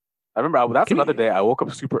 I remember that's another day I woke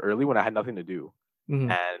up super early when I had nothing to do,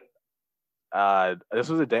 Mm-hmm. and This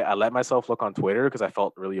was a day I let myself look on Twitter because I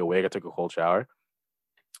felt really awake. I took a cold shower,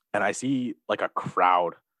 and I see like a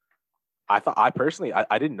crowd. I personally,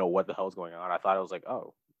 I didn't know what the hell was going on. I thought it was like,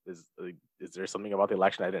 oh, is there something about the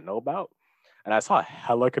election I didn't know about? And I saw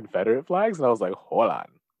hella Confederate flags, and I was like, hold on,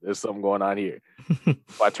 there's something going on here.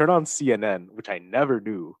 So I turned on CNN, which I never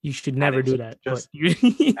do. You should never do that. Just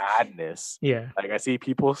but madness. Yeah. Like I see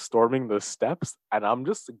people storming the steps, and I'm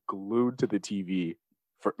just glued to the TV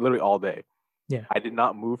for literally all day. Yeah. I did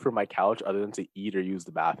not move from my couch other than to eat or use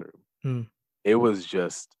the bathroom. Mm. It was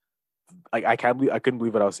just like I couldn't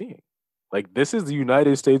believe what I was seeing. Like this is the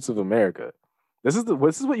United States of America. This is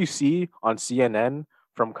what you see on CNN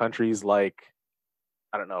from countries like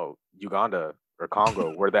I don't know, Uganda or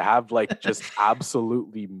Congo, where they have like just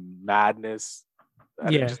absolutely madness.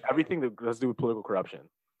 Yeah. Just everything that has to do with political corruption.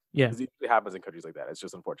 Yeah. It usually happens in countries like that. It's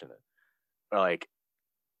just unfortunate. But like,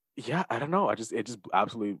 yeah, I don't know. It just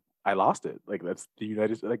absolutely I lost it. Like that's the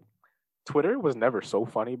United States. Like Twitter was never so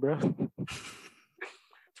funny, bro.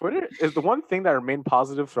 Twitter is the one thing that remained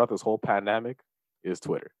positive throughout this whole pandemic is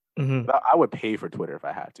Twitter. Mm-hmm. I would pay for Twitter if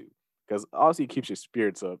I had to, because obviously it keeps your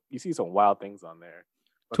spirits up. You see some wild things on there.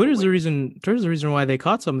 Twitter's the reason why they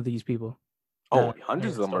caught some of these people. Oh,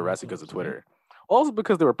 hundreds of them were arrested because of Twitter. Also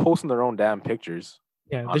because they were posting their own damn pictures.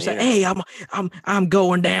 Yeah, they're saying, "Hey, I'm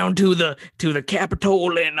going down to the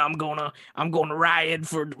Capitol and I'm gonna riot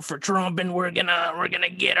for Trump and we're gonna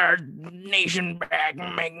get our nation back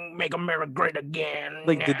and make America great again."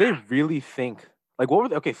 Like, did they really think? Like, what were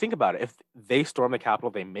they? Okay, think about it. If they storm the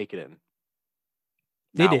Capitol, they make it in.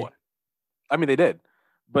 They did. What? I mean, they did,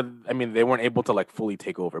 but I mean, they weren't able to like fully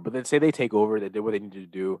take over. But then say they take over, they did what they needed to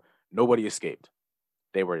do. Nobody escaped.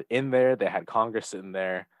 They were in there. They had Congress in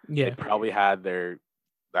there. Yeah, they probably had their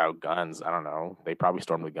guns. I don't know. They probably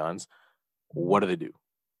stormed with guns. What do they do?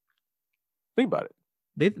 Think about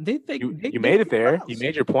it. You made it there. You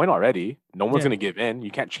made your point already. No one's gonna give in.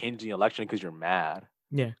 You can't change the election because you're mad.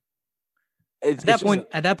 Yeah. At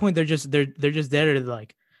that point, they're just there to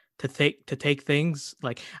like to take things.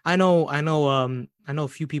 Like I know a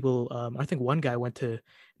few people. I think one guy went to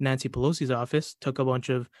Nancy Pelosi's office, took a bunch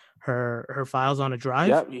of her files on a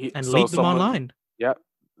drive, and leaked them online. Yep.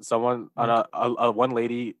 Someone one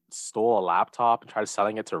lady stole a laptop and tried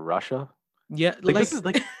selling it to Russia. Yeah, this is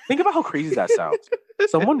like think about how crazy that sounds.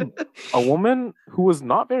 A woman who was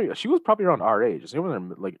not she was probably around our age. She was in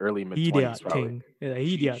her like early mid-20s. Probably.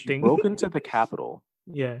 She broke into the Capitol.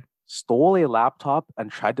 Yeah, stole a laptop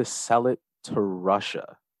and tried to sell it to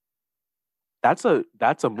Russia. That's a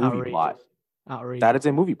movie plot. Outrageous. That is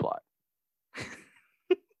a movie plot.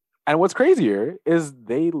 And what's crazier is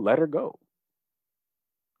they let her go.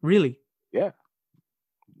 Really? Yeah.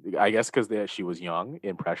 I guess because she was young,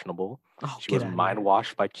 impressionable. Oh, she was mind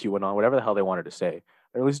washed by QAnon, whatever the hell they wanted to say.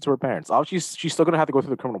 They released it to her parents. Obviously, she's still going to have to go through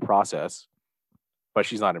the criminal process, but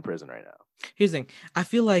she's not in prison right now. Here's the thing. I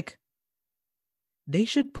feel like they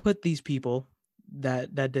should put these people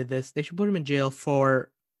that did this, they should put them in jail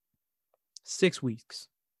for 6 weeks.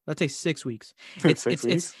 Let's say 6 weeks. It's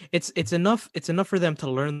enough. It's enough for them to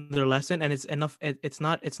learn their lesson, and it's enough. It's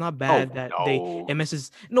not bad it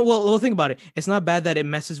messes. No, well, think about it. It's not bad that it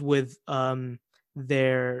messes with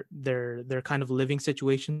their kind of living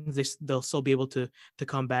situations. They'll still be able to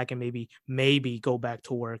come back and maybe go back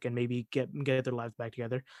to work and maybe get their lives back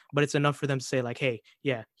together. But it's enough for them to say like, hey,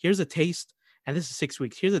 yeah, here's a taste, and this is 6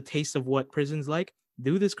 weeks. Here's a taste of what prison's like.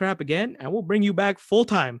 Do this crap again, and we'll bring you back full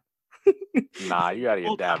time. Nah, you out of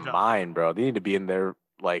your damn mind, bro. They need to be in there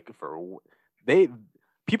like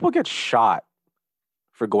people get shot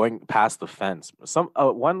for going past the fence.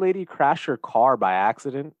 One lady crashed her car by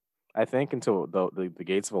accident, I think, into the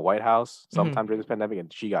gates of a White House sometime during this pandemic,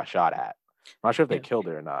 and she got shot at. I'm not sure if they killed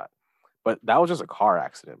her or not, but that was just a car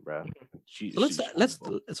accident, bro. Let's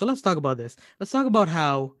talk about this. Let's talk about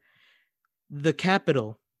how the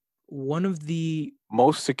Capitol, one of the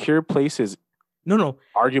most secure places. No.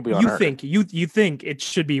 Arguably on Earth. You think it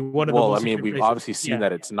should be one of the most secure places. Obviously seen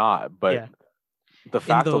that it's not, but the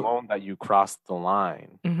fact alone that you crossed the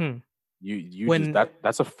line,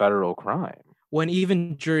 that's a federal crime. When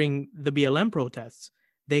even during the BLM protests,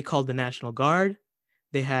 they called the National Guard.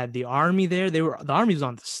 They had the army there. The army was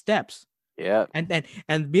on the steps. Yeah. And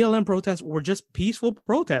BLM protests were just peaceful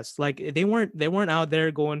protests. Like they weren't out there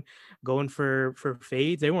going for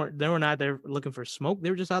fades. They weren't out there looking for smoke. They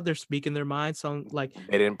were just out there speaking their minds. They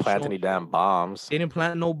didn't plant any damn bombs. They didn't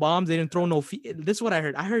plant no bombs. They didn't throw no this is what I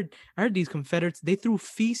heard. I heard these Confederates, they threw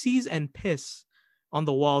feces and piss on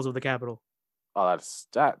the walls of the Capitol. Oh, that's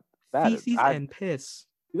that feces and piss.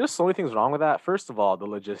 There's so many things wrong with that. First of all, the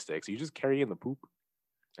logistics. You just carry in the poop.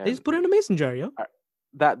 They just put it in a mason jar, yo.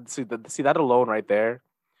 see that alone right there.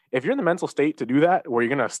 If you're in the mental state to do that, where you're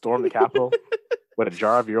gonna storm the Capitol with a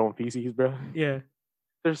jar of your own feces, bro, Yeah.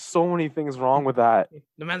 there's so many things wrong with that.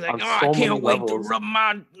 The man's like, On oh, I so many can't wait to levels. rub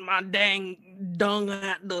my dang dung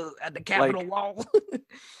at the Capitol Like, wall.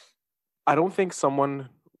 I don't think someone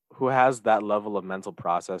who has that level of mental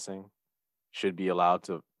processing should be allowed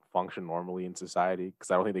to function normally in society,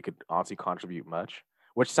 because I don't think they could honestly contribute much.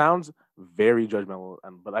 Which sounds very judgmental,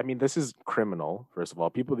 but I mean, this is criminal. First of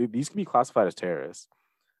all, these can be classified as terrorists.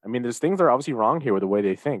 I mean, there's things that are obviously wrong here with the way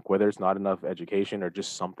they think, whether it's not enough education or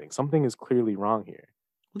just something. Something is clearly wrong here.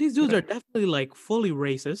 Well, these dudes are definitely like fully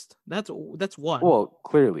racist. That's one. Well,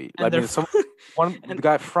 clearly, And I mean, the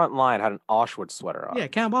guy front line had an Auschwitz sweater on. Yeah,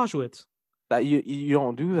 Camp Auschwitz. That you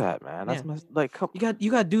don't do that, man. That's like,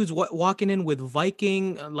 you got dudes walking in with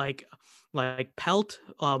Viking like pelt.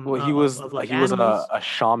 Well, he was a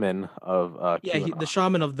shaman of the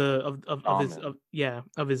shaman of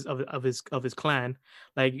his clan.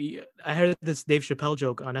 Like, I heard this Dave Chappelle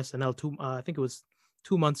joke on SNL I think it was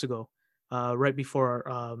 2 months ago, right before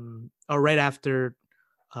or right after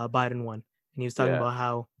Biden won, and he was talking about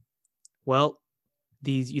how, well,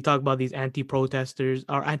 you talk about these anti-protesters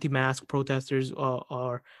or anti-mask protesters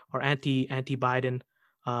or anti-Biden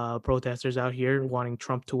protesters out here wanting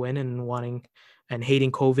Trump to win and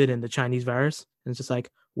hating COVID and the Chinese virus. And it's just like,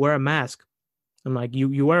 wear a mask. I'm like,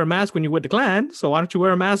 you wear a mask when you're with the Klan, so why don't you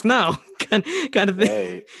wear a mask now? kind of thing.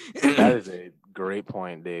 Hey, that is a great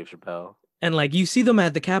point, Dave Chappelle. And like, you see them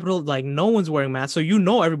at the Capitol, like no one's wearing masks, so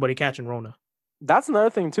everybody catching Rona. That's another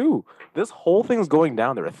thing too. This whole thing's going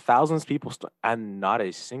down. There are thousands of people and not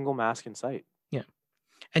a single mask in sight. Yeah,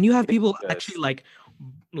 and you have people actually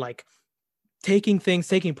like taking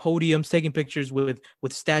podiums, taking pictures with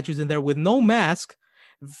statues in there with no mask,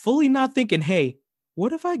 fully not thinking, hey,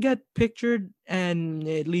 what if I get pictured and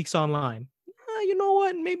it leaks online? You know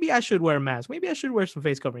what? Maybe I should wear a mask. Maybe I should wear some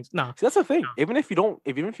face coverings. Nah. See, that's the thing. No. Even if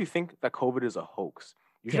you think that COVID is a hoax,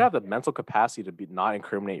 you should have the mental capacity to not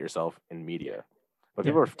incriminate yourself in media. But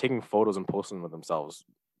people are taking photos and posting them with themselves,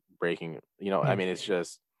 breaking. I mean, it's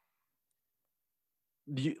just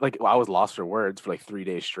I was lost for words for like 3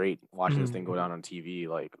 days straight watching this thing go down on TV.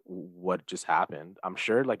 Like, what just happened? I'm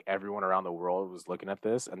sure like everyone around the world was looking at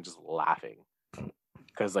this and just laughing,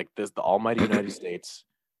 because like the almighty United States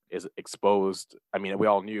is exposed. I mean, we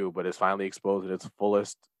all knew, but it's finally exposed at its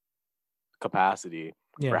fullest capacity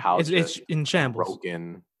for how it's in shambles,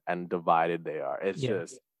 broken and divided they are. It's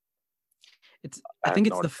just. I think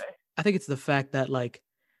it's the fact that like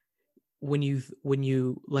when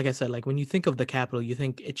you like I said, like when you think of the Capitol, you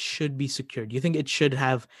think it should be secured. You think it should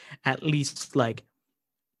have at least like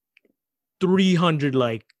 300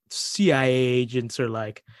 like CIA agents or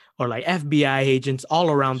like FBI agents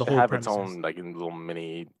all around the whole premises. Have its own like little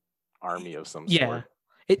mini army of some sort. Yeah,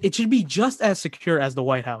 it should be just as secure as the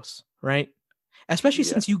White House, right? Especially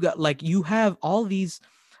since you have all these.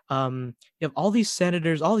 You have all these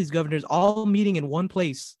senators, all these governors, all meeting in one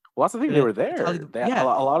place. Well, that's the thing. They were there. A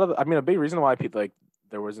lot of. I mean, a big reason why people like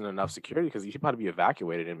there wasn't enough security, because you had to be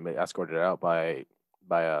evacuated and escorted out by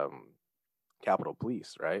Capitol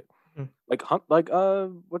Police, right?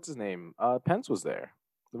 Mm-hmm. What's his name? Pence was there.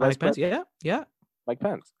 Mike Pence, yeah. Mike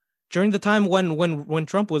Pence. During the time when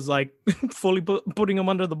Trump was like fully putting him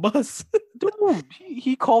under the bus. Dude,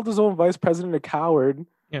 he called his own vice president a coward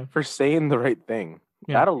for saying the right thing.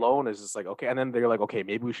 Yeah. That alone is just like, okay. And then they're like, okay,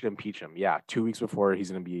 maybe we should impeach him. Yeah, 2 weeks before he's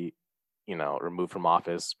going to be, removed from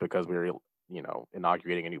office because we're,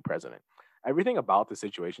 inaugurating a new president. Everything about the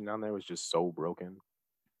situation down there was just so broken.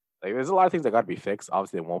 Like, there's a lot of things that got to be fixed.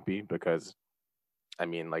 Obviously, it won't be because, I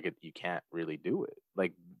mean, like, you can't really do it.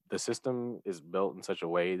 Like, the system is built in such a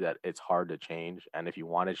way that it's hard to change. And if you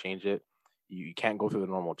want to change it, you can't go through the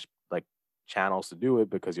normal, channels to do it,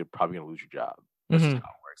 because you're probably going to lose your job. That's just how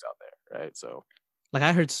it works out there, right? So... Like,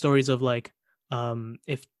 I heard stories of like,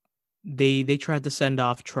 if they tried to send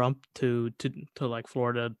off Trump to like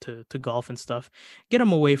Florida to golf and stuff, get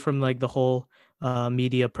him away from like the whole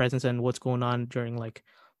media presence and what's going on during like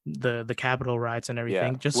the Capitol riots and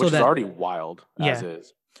everything. Just which so that is already wild as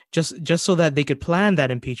is. Just so that they could plan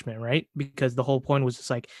that impeachment, right? Because the whole point was just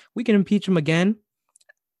like, we can impeach him again,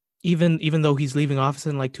 even though he's leaving office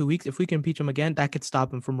in like 2 weeks. If we can impeach him again, that could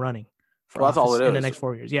stop him from running. Well, that's all it is in the next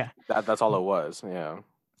 4 years. Yeah, that's all it was. Yeah,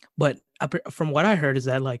 but from what I heard is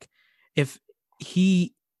that like, if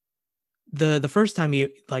he the first time he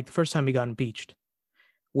got impeached,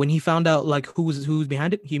 when he found out like who was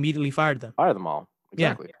behind it, he immediately fired them. Fire them all.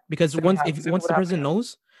 Exactly. Yeah, because once the president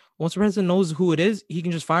knows who it is, he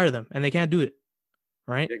can just fire them, and they can't do it.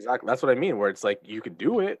 Right. Exactly. That's what I mean. Where it's like you could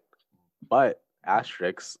do it, but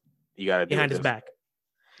asterisks, you got to do behind his back.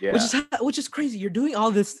 Yeah. which is crazy. You're doing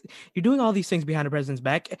all this. You're doing all these things behind the president's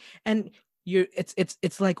back, and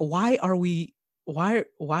it's like, why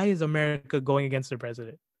is America going against the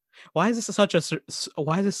president? Why is this such a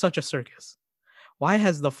circus? Why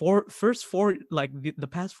has the first four, like the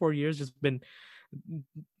past 4 years, just been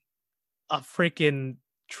a freaking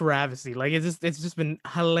travesty? Like it's just been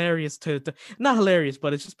hilarious to not hilarious,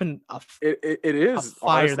 but it's just been it is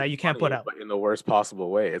fire that you can't put out, but in the worst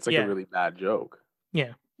possible way. It's like a really bad joke.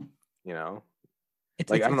 Yeah, you know, I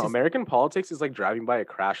don't know. American politics is like driving by a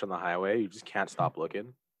crash on the highway. You just can't stop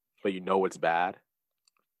looking, but you know it's bad.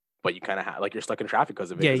 But you kind of like you're stuck in traffic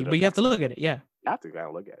because of it. Yeah, but you have to look at it. Yeah, you have to kind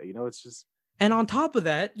of look at it. You know, it's just. And on top of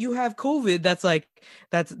that, you have COVID. That's like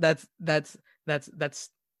that's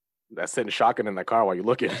sending shocking in the car while you're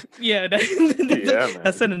looking. Yeah,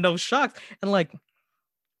 that's sending those shocks. And like,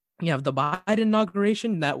 you have the Biden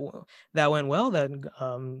inauguration that went well.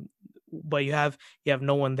 But you have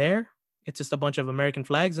no one there. It's just a bunch of American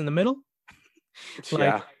flags in the middle.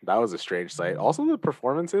 Yeah, that was a strange sight. Also, the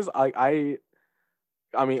performances.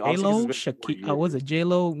 I mean, J-Lo, was it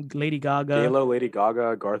J-Lo, Lady Gaga? J-Lo, Lady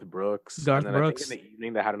Gaga, Garth Brooks. I think in the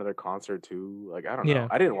evening they had another concert too. Like, I don't know.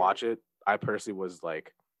 I didn't watch it. I personally was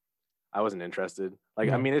like, I wasn't interested. Like,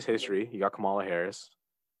 I mean, it's history. You got Kamala Harris.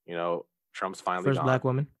 You know, Trump's finally first Black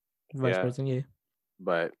woman, vice president. Yeah.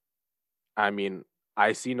 But, I mean,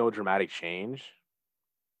 I see no dramatic change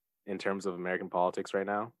in terms of American politics right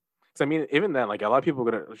now. Because, I mean, even then, like, a lot of people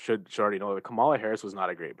should already know that Kamala Harris was not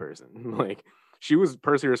a great person. Like, she was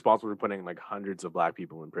personally responsible for putting like hundreds of Black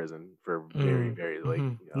people in prison for very, very like.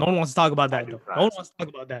 You know, no one wants to talk about that. No one wants to talk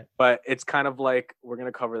about that. But it's kind of like we're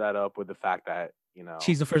gonna cover that up with the fact that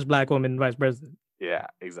she's the first Black woman vice president. Yeah,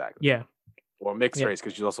 exactly. Yeah. Well, mixed race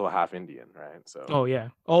because she's also half Indian, right? So. Oh yeah.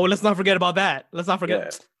 Oh, let's not forget about that. Let's not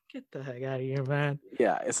forget. Yeah. Get the heck out of here, man.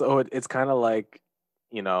 Yeah. So it's kind of like,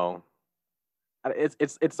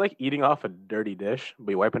 it's like eating off a dirty dish, but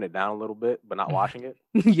you're wiping it down a little bit, but not washing it.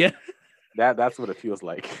 Yeah. That's what it feels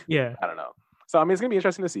like. Yeah. I don't know. So, I mean, it's going to be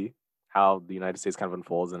interesting to see how the United States kind of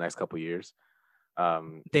unfolds in the next couple of years.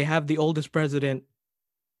 They have the oldest president,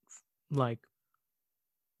 like...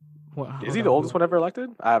 Is he the oldest one ever elected?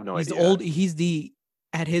 I have no idea. He's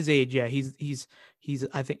at his age, yeah.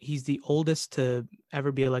 I think he's the oldest to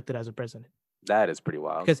ever be elected as a president. That is pretty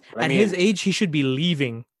wild. Because his age, he should be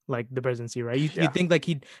leaving like the presidency, right? You think like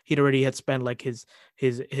he'd already had spent like his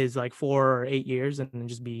like 4 or 8 years and then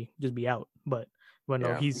just be out. But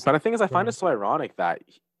no, he's. But the thing is, I find it so ironic that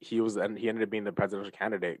he ended up being the presidential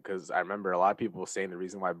candidate, because I remember a lot of people saying the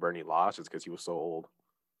reason why Bernie lost is because he was so old.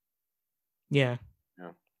 Yeah.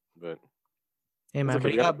 Yeah, but. Hey man,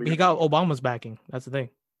 okay. But he got Obama's backing. That's the thing.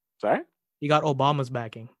 Sorry? He got Obama's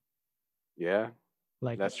backing. Yeah.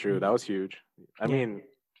 Like that's true. That was huge. I mean,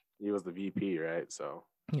 he was the VP, right? So.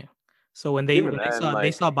 Yeah. So when they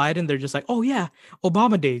saw Biden, they're just like, oh yeah,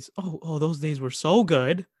 Obama days. Oh, those days were so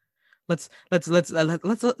good. Let's elect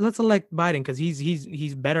Biden because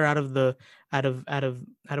he's better out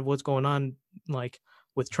of what's going on like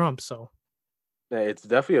with Trump. So. Yeah, it's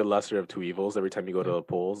definitely a lesser of two evils every time you go to the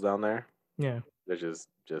polls down there. Yeah. Which is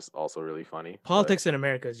just also really funny. Politics in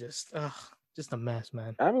America is just a mess,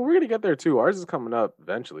 man. I mean, we're gonna get there too. Ours is coming up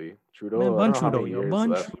eventually. Trudeau. Man, bun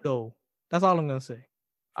Trudeau. That's all I'm gonna say.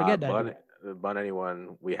 Forget that. Bun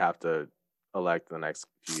anyone we have to elect in the next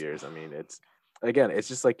few years. I mean, it's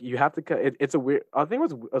just like you have to. It's a weird. I think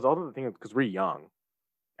was all the thing because we're young,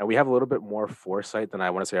 and we have a little bit more foresight than I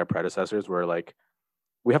want to say our predecessors. Where like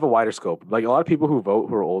we have a wider scope. Like a lot of people who vote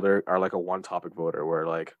who are older are like a one topic voter. Where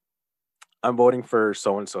like I'm voting for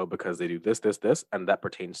so and so because they do this, and that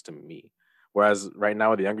pertains to me. Whereas right now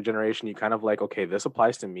with the younger generation, you kind of like, okay, this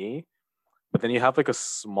applies to me, but then you have like a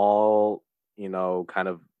small, kind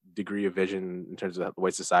of degree of vision in terms of the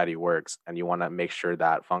way society works, and you want to make sure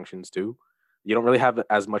that functions too. You don't really have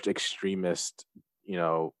as much extremist,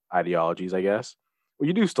 ideologies, I guess. Well,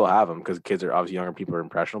 you do still have them because kids are obviously younger people are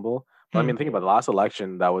impressionable. But I mean, think about the last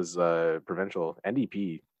election that was provincial.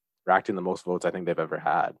 NDP racked in the most votes I think they've ever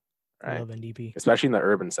had. Right? I love NDP, especially in the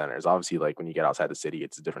urban centers. Obviously, like when you get outside the city,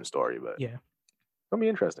 it's a different story. But yeah, it'll be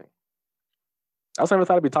interesting. I also never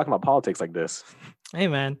thought I'd be talking about politics like this. Hey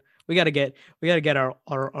man, we gotta get our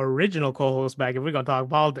original co-host back if we're gonna talk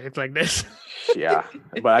politics like this. Yeah,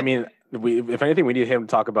 but I mean, if anything, we need him to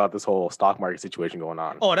talk about this whole stock market situation going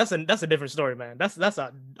on. Oh, that's a different story, man. That's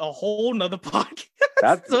a whole nother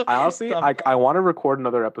podcast. Honestly, I want to record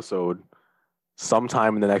another episode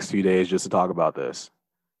sometime in the next few days just to talk about this.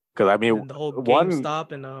 Because I mean, and the whole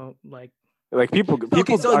GameStop and like people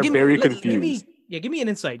are very confused. Yeah, give me an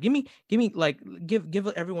insight. Give me like give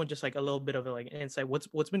everyone just like a little bit of like insight.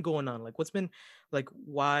 What's been going on? Like what's been like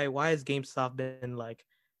why has GameStop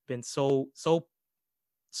been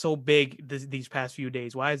so big these past few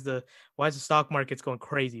days? Why is the stock markets going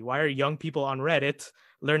crazy? Why are young people on Reddit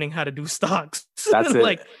learning how to do stocks? That's it.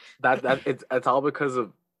 Like It's all because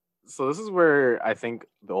of. So this is where I think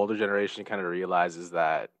the older generation kind of realizes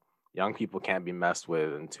that young people can't be messed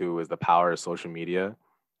with, and two is the power of social media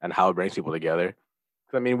and how it brings people together.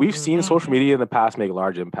 'Cause, I mean, we've seen social media in the past make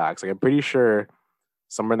large impacts. Like I'm pretty sure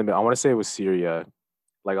somewhere in the I want to say it was Syria.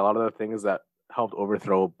 Like a lot of the things that helped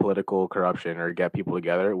overthrow political corruption or get people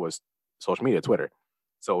together was social media, Twitter.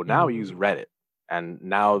 So now we use Reddit, and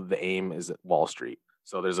now the aim is Wall Street.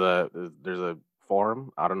 So there's a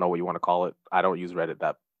forum. I don't know what you want to call it. I don't use Reddit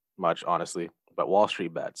that much, honestly, but Wall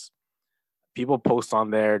Street bets. People post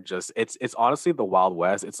on there. Just it's honestly the Wild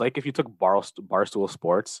West. It's like if you took Barstool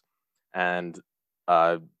Sports and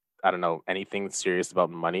I don't know anything serious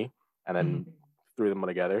about money, and then threw them all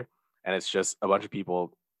together, and it's just a bunch of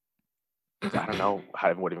people. I don't know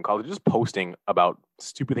what even call it. Just posting about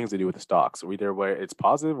stupid things to do with the stocks. So either where it's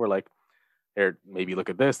positive, or like, here, maybe look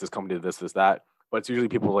at this company did this, that. But it's usually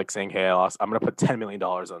people like saying, hey, I'm going to put $10 million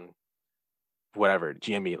on whatever,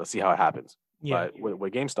 GME. Let's see how it happens. yeah. But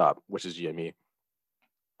with GameStop, which is GME,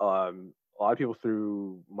 a lot of people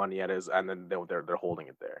threw money at it, and then they're holding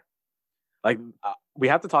it there. Like, we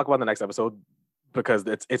have to talk about in the next episode because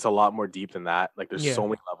it's a lot more deep than that. Like, there's so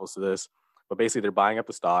many levels to this. But basically, they're buying up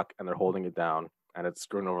the stock and they're holding it down, and it's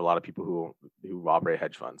screwing over a lot of people who operate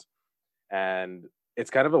hedge funds. And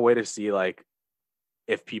it's kind of a way to see, like,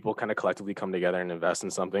 if people kind of collectively come together and invest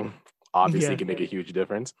in something, obviously it can make a huge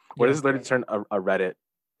difference. Where this is literally turn a Reddit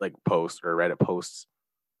like post or Reddit posts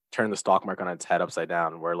turn the stock market on its head upside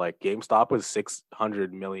down. Where like GameStop was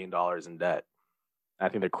 $600 million in debt. I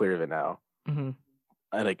think they're clear of it now. And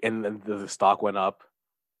then the stock went up.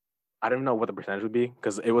 I don't know what the percentage would be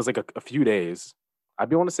because it was like a few days. I'd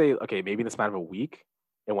be want to say, okay, maybe in the span of a week,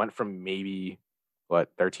 it went from maybe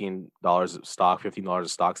 $13 a stock, $15 a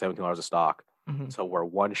stock, $17 a stock. So where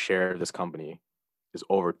one share of this company is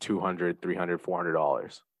over $200, $300,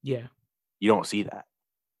 $400. Yeah. You don't see that.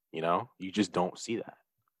 You just don't see that.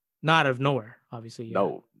 Not out of nowhere, obviously. Yeah.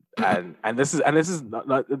 No. and this is not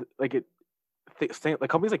like it. Like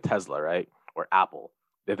companies like Tesla, right, or Apple,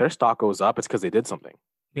 if their stock goes up, it's because they did something.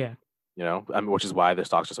 Yeah. I mean, which is why their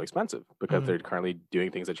stocks are so expensive because they're currently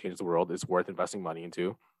doing things that change the world. It's worth investing money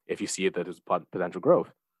into if you see it that there's potential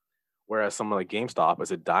growth. Whereas someone like GameStop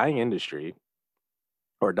is a dying industry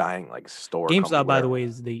or dying like store. GameStop, by the way,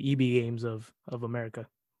 is the EB Games of America.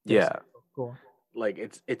 Yeah. Cool. Like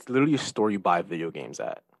it's literally a store you buy video games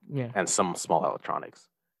at. Yeah. And some small electronics.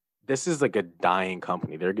 This is like a dying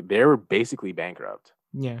company. They were basically bankrupt.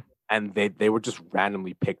 Yeah. And they were just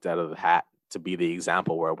randomly picked out of the hat to be the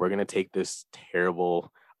example where we're gonna take this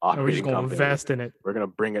terrible operating company. We're just gonna invest in it. We're gonna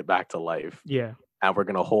bring it back to life. Yeah. And we're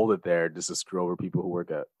gonna hold it there just to screw over people who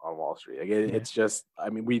work on Wall Street. It's just, I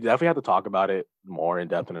mean, we definitely have to talk about it more in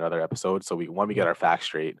depth in another episode. So we get our facts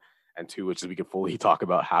straight, and two, which is we can fully talk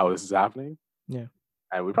about how this is happening. Yeah.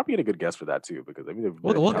 And we probably get a good guest for that too, because I mean,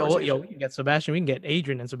 we can get Sebastian. We can get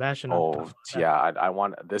Adrian and Sebastian. Oh yeah, I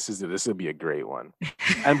want this would be a great one.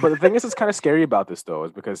 But the thing is, it's kind of scary about this though,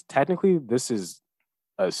 is because technically this is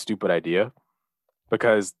a stupid idea,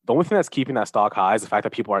 because the only thing that's keeping that stock high is the fact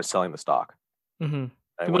that people aren't selling the stock. Right?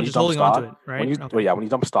 People are just holding on to it, right? When you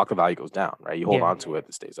dump stock, the value goes down, right? You hold on to it,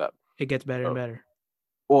 it stays up. It gets better and better.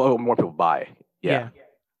 Well, more people buy. Yeah.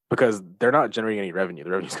 Because they're not generating any revenue. The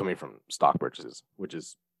revenue's coming from stock purchases, which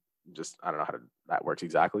is just, I don't know how that works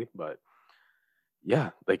exactly. But yeah,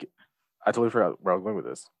 like I totally forgot where I was going with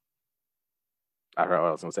this. I forgot what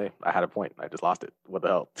I was going to say. I had a point. I just lost it. What the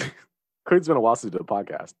hell? It's been a while since we did a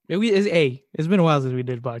podcast. It's been a while since we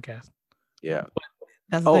did a podcast. Yeah. But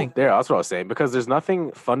that's the thing. That's what I was saying. Because there's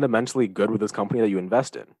nothing fundamentally good with this company that you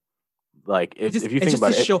invest in. Like if you think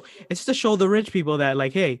about it. It's just to show the rich people that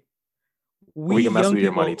like, hey, we can mess with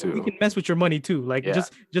your money too. We can mess with your money too. Like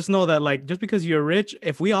just know that like just because you're rich,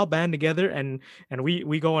 if we all band together and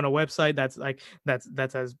we go on a website that's as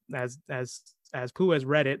poo as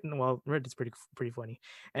Reddit, and well, Reddit's pretty funny,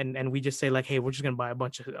 and we just say like, hey, we're just gonna buy a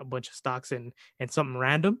bunch of stocks and something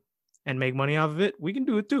random and make money off of it, we can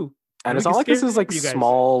do it too. And it's not like this is like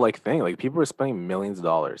small like thing. Like people are spending millions of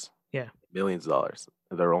dollars. Yeah. Millions of dollars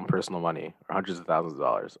of their own personal money, or hundreds of thousands of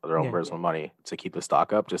dollars of their own personal money to keep the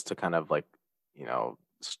stock up, just to kind of like,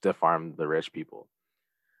 stiff arm the rich people.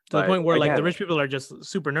 To the point where like the rich people are just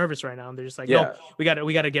super nervous right now, and they're just like, no, we got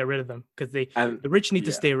to get rid of them because the rich need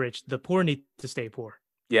to stay rich, the poor need to stay poor.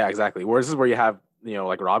 Yeah, exactly. Whereas this is where you have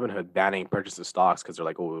like Robinhood banning purchase of stocks because they're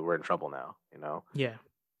like, oh, we're in trouble now, Yeah.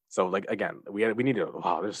 So like again, we need to.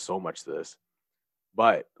 Wow, there's so much to this.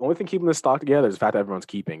 But the only thing keeping this stock together is the fact that everyone's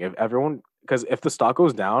keeping. Because if the stock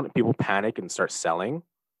goes down, people panic and start selling.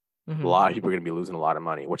 A lot of people are going to be losing a lot of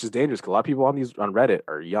money, which is dangerous because a lot of people on Reddit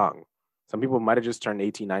are young. Some people might have just turned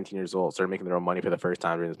 18, 19 years old, started making their own money for the first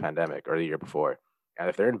time during this pandemic or the year before. And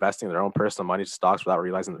if they're investing their own personal money to stocks without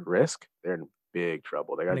realizing the risk, they're in big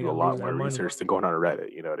trouble. They got to do a lot more research than going on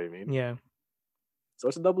Reddit. You know what I mean? Yeah. So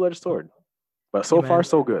it's a double-edged sword. But so far,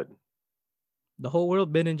 so good. The whole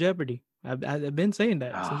world been in jeopardy. I've been saying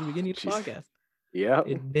that since the beginning of the podcast. Yeah.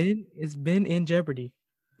 It's been in jeopardy.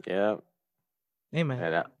 Yeah. Hey,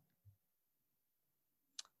 man.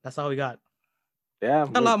 That's all we got. Yeah.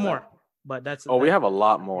 A lot more. But we have a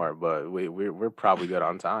lot more, but we're probably good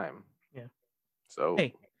on time. Yeah. So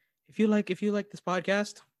hey, if you like this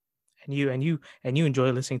podcast and you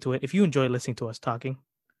enjoy listening to it, if you enjoy listening to us talking,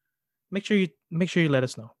 make sure you let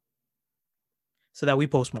us know so that we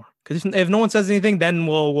post more. Because if no one says anything, then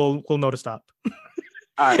we'll know to stop.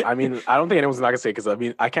 I mean, I don't think anyone's not gonna say, because I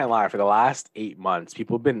mean, I can't lie. For the last 8 months,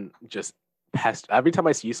 people have been just pestered. Every time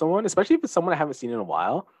I see someone, especially if it's someone I haven't seen in a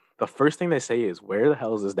while, the first thing they say is, "Where the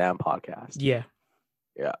hell is this damn podcast?" Yeah.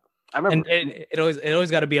 I remember. And it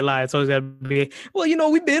always got to be a lie. It's always got to be,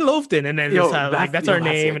 well, we've been Loafton, and then that's our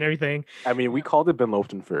name and everything. I mean, we called it Ben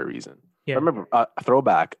Loafton for a reason. Yeah. I remember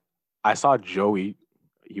throwback. I saw Joey.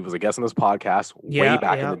 He was a guest on this podcast way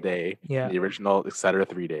back in the day. Yeah. The original, etc.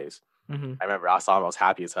 3 days. Mm-hmm. I remember I saw him. I was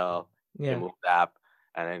happy as hell. Yeah. App,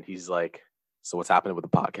 and then he's like, "So what's happening with the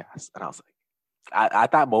podcast?" And I was like,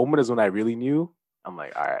 at that moment is when I really knew. I'm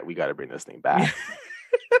like, all right, we got to bring this thing back.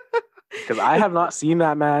 Because I have not seen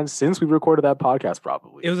that man since we recorded that podcast.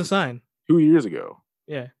 Probably it was a sign. 2 years ago.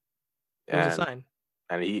 Yeah, it was a sign.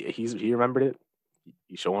 And he remembered it.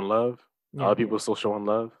 He's showing love. Yeah. Other people still showing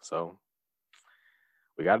love. So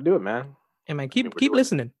we got to do it, man. Hey, man, keep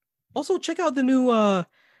listening. Also, check out the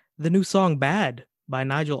new song "Bad" by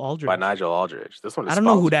Nigel Aldridge. This one. I don't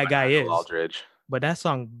know who that guy is. Aldridge. But that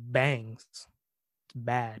song bangs. It's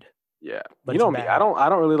bad. Yeah, but me. I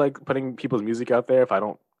don't really like putting people's music out there if I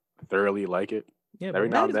don't thoroughly like it. Yeah, every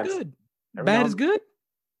now and then. Good. Bad is good.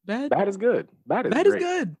 Bad is good. Bad is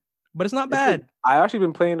good. But it's not bad. I've actually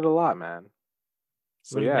been playing it a lot, man.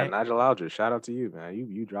 So yeah, Nigel Aldridge, shout out to you, man.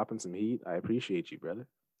 You dropping some heat. I appreciate you, brother.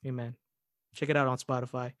 Hey, man. Check it out on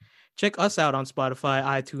Spotify. Check us out on Spotify,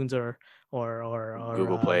 iTunes, or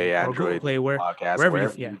Google Play, Android, Google Play,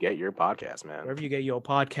 wherever you get your podcast, man. Wherever you get your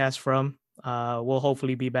podcast from. We'll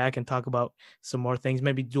hopefully be back and talk about some more things.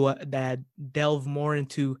 Maybe delve more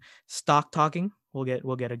into stock talking. We'll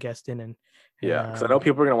get a guest in and because I know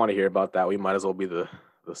people are gonna want to hear about that. We might as well be the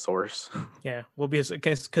source. Yeah, we'll be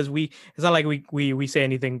because it's not like we say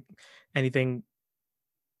anything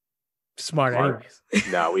smart anyways.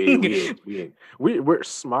 No, we're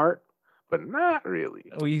smart, but not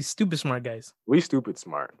really. We stupid smart guys. We stupid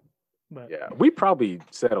smart. But yeah, we probably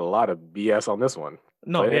said a lot of BS on this one.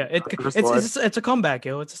 No, yeah, it's a comeback,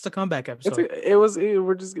 yo. It's just a comeback episode.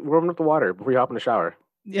 We're just warming up the water before you hop in the shower.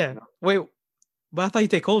 Yeah. Wait, but I thought you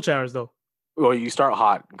take cold showers though. Well, you start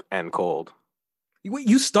hot and cold. Wait,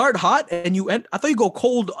 you start hot and you end. I thought you go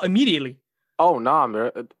cold immediately. Oh no,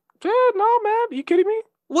 man! No, man! Are you kidding me?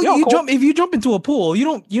 Well, if you jump into a pool, you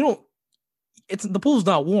don't. It's the pool's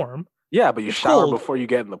not warm. Yeah, but you shower before you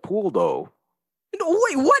get in the pool, though. No,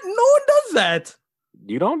 wait, what? No one does that.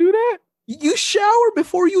 You don't do that? You shower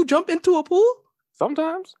before you jump into a pool?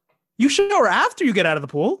 Sometimes. You shower after you get out of the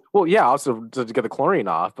pool? Well, yeah, also to get the chlorine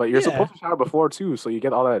off, but you're supposed to shower before too, so you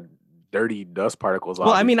get all that dirty dust particles off.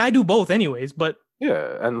 Well, I mean, I do both anyways, but...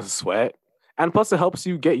 Yeah, and the sweat. And plus it helps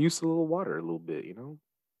you get used to the little water a little bit,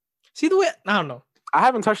 See the way... I don't know. I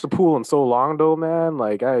haven't touched the pool in so long, though, man.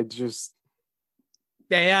 Like, I just...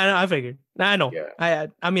 Yeah, I figured. I know. Yeah.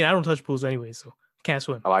 I mean, I don't touch pools anyway, so can't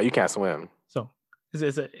swim. Oh, you can't swim. So,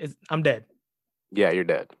 I'm dead. Yeah, you're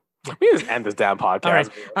dead. We just end this damn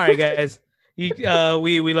podcast. All right, guys. We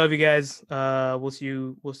love you guys. We'll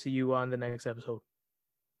see you on the next episode.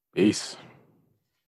 Peace.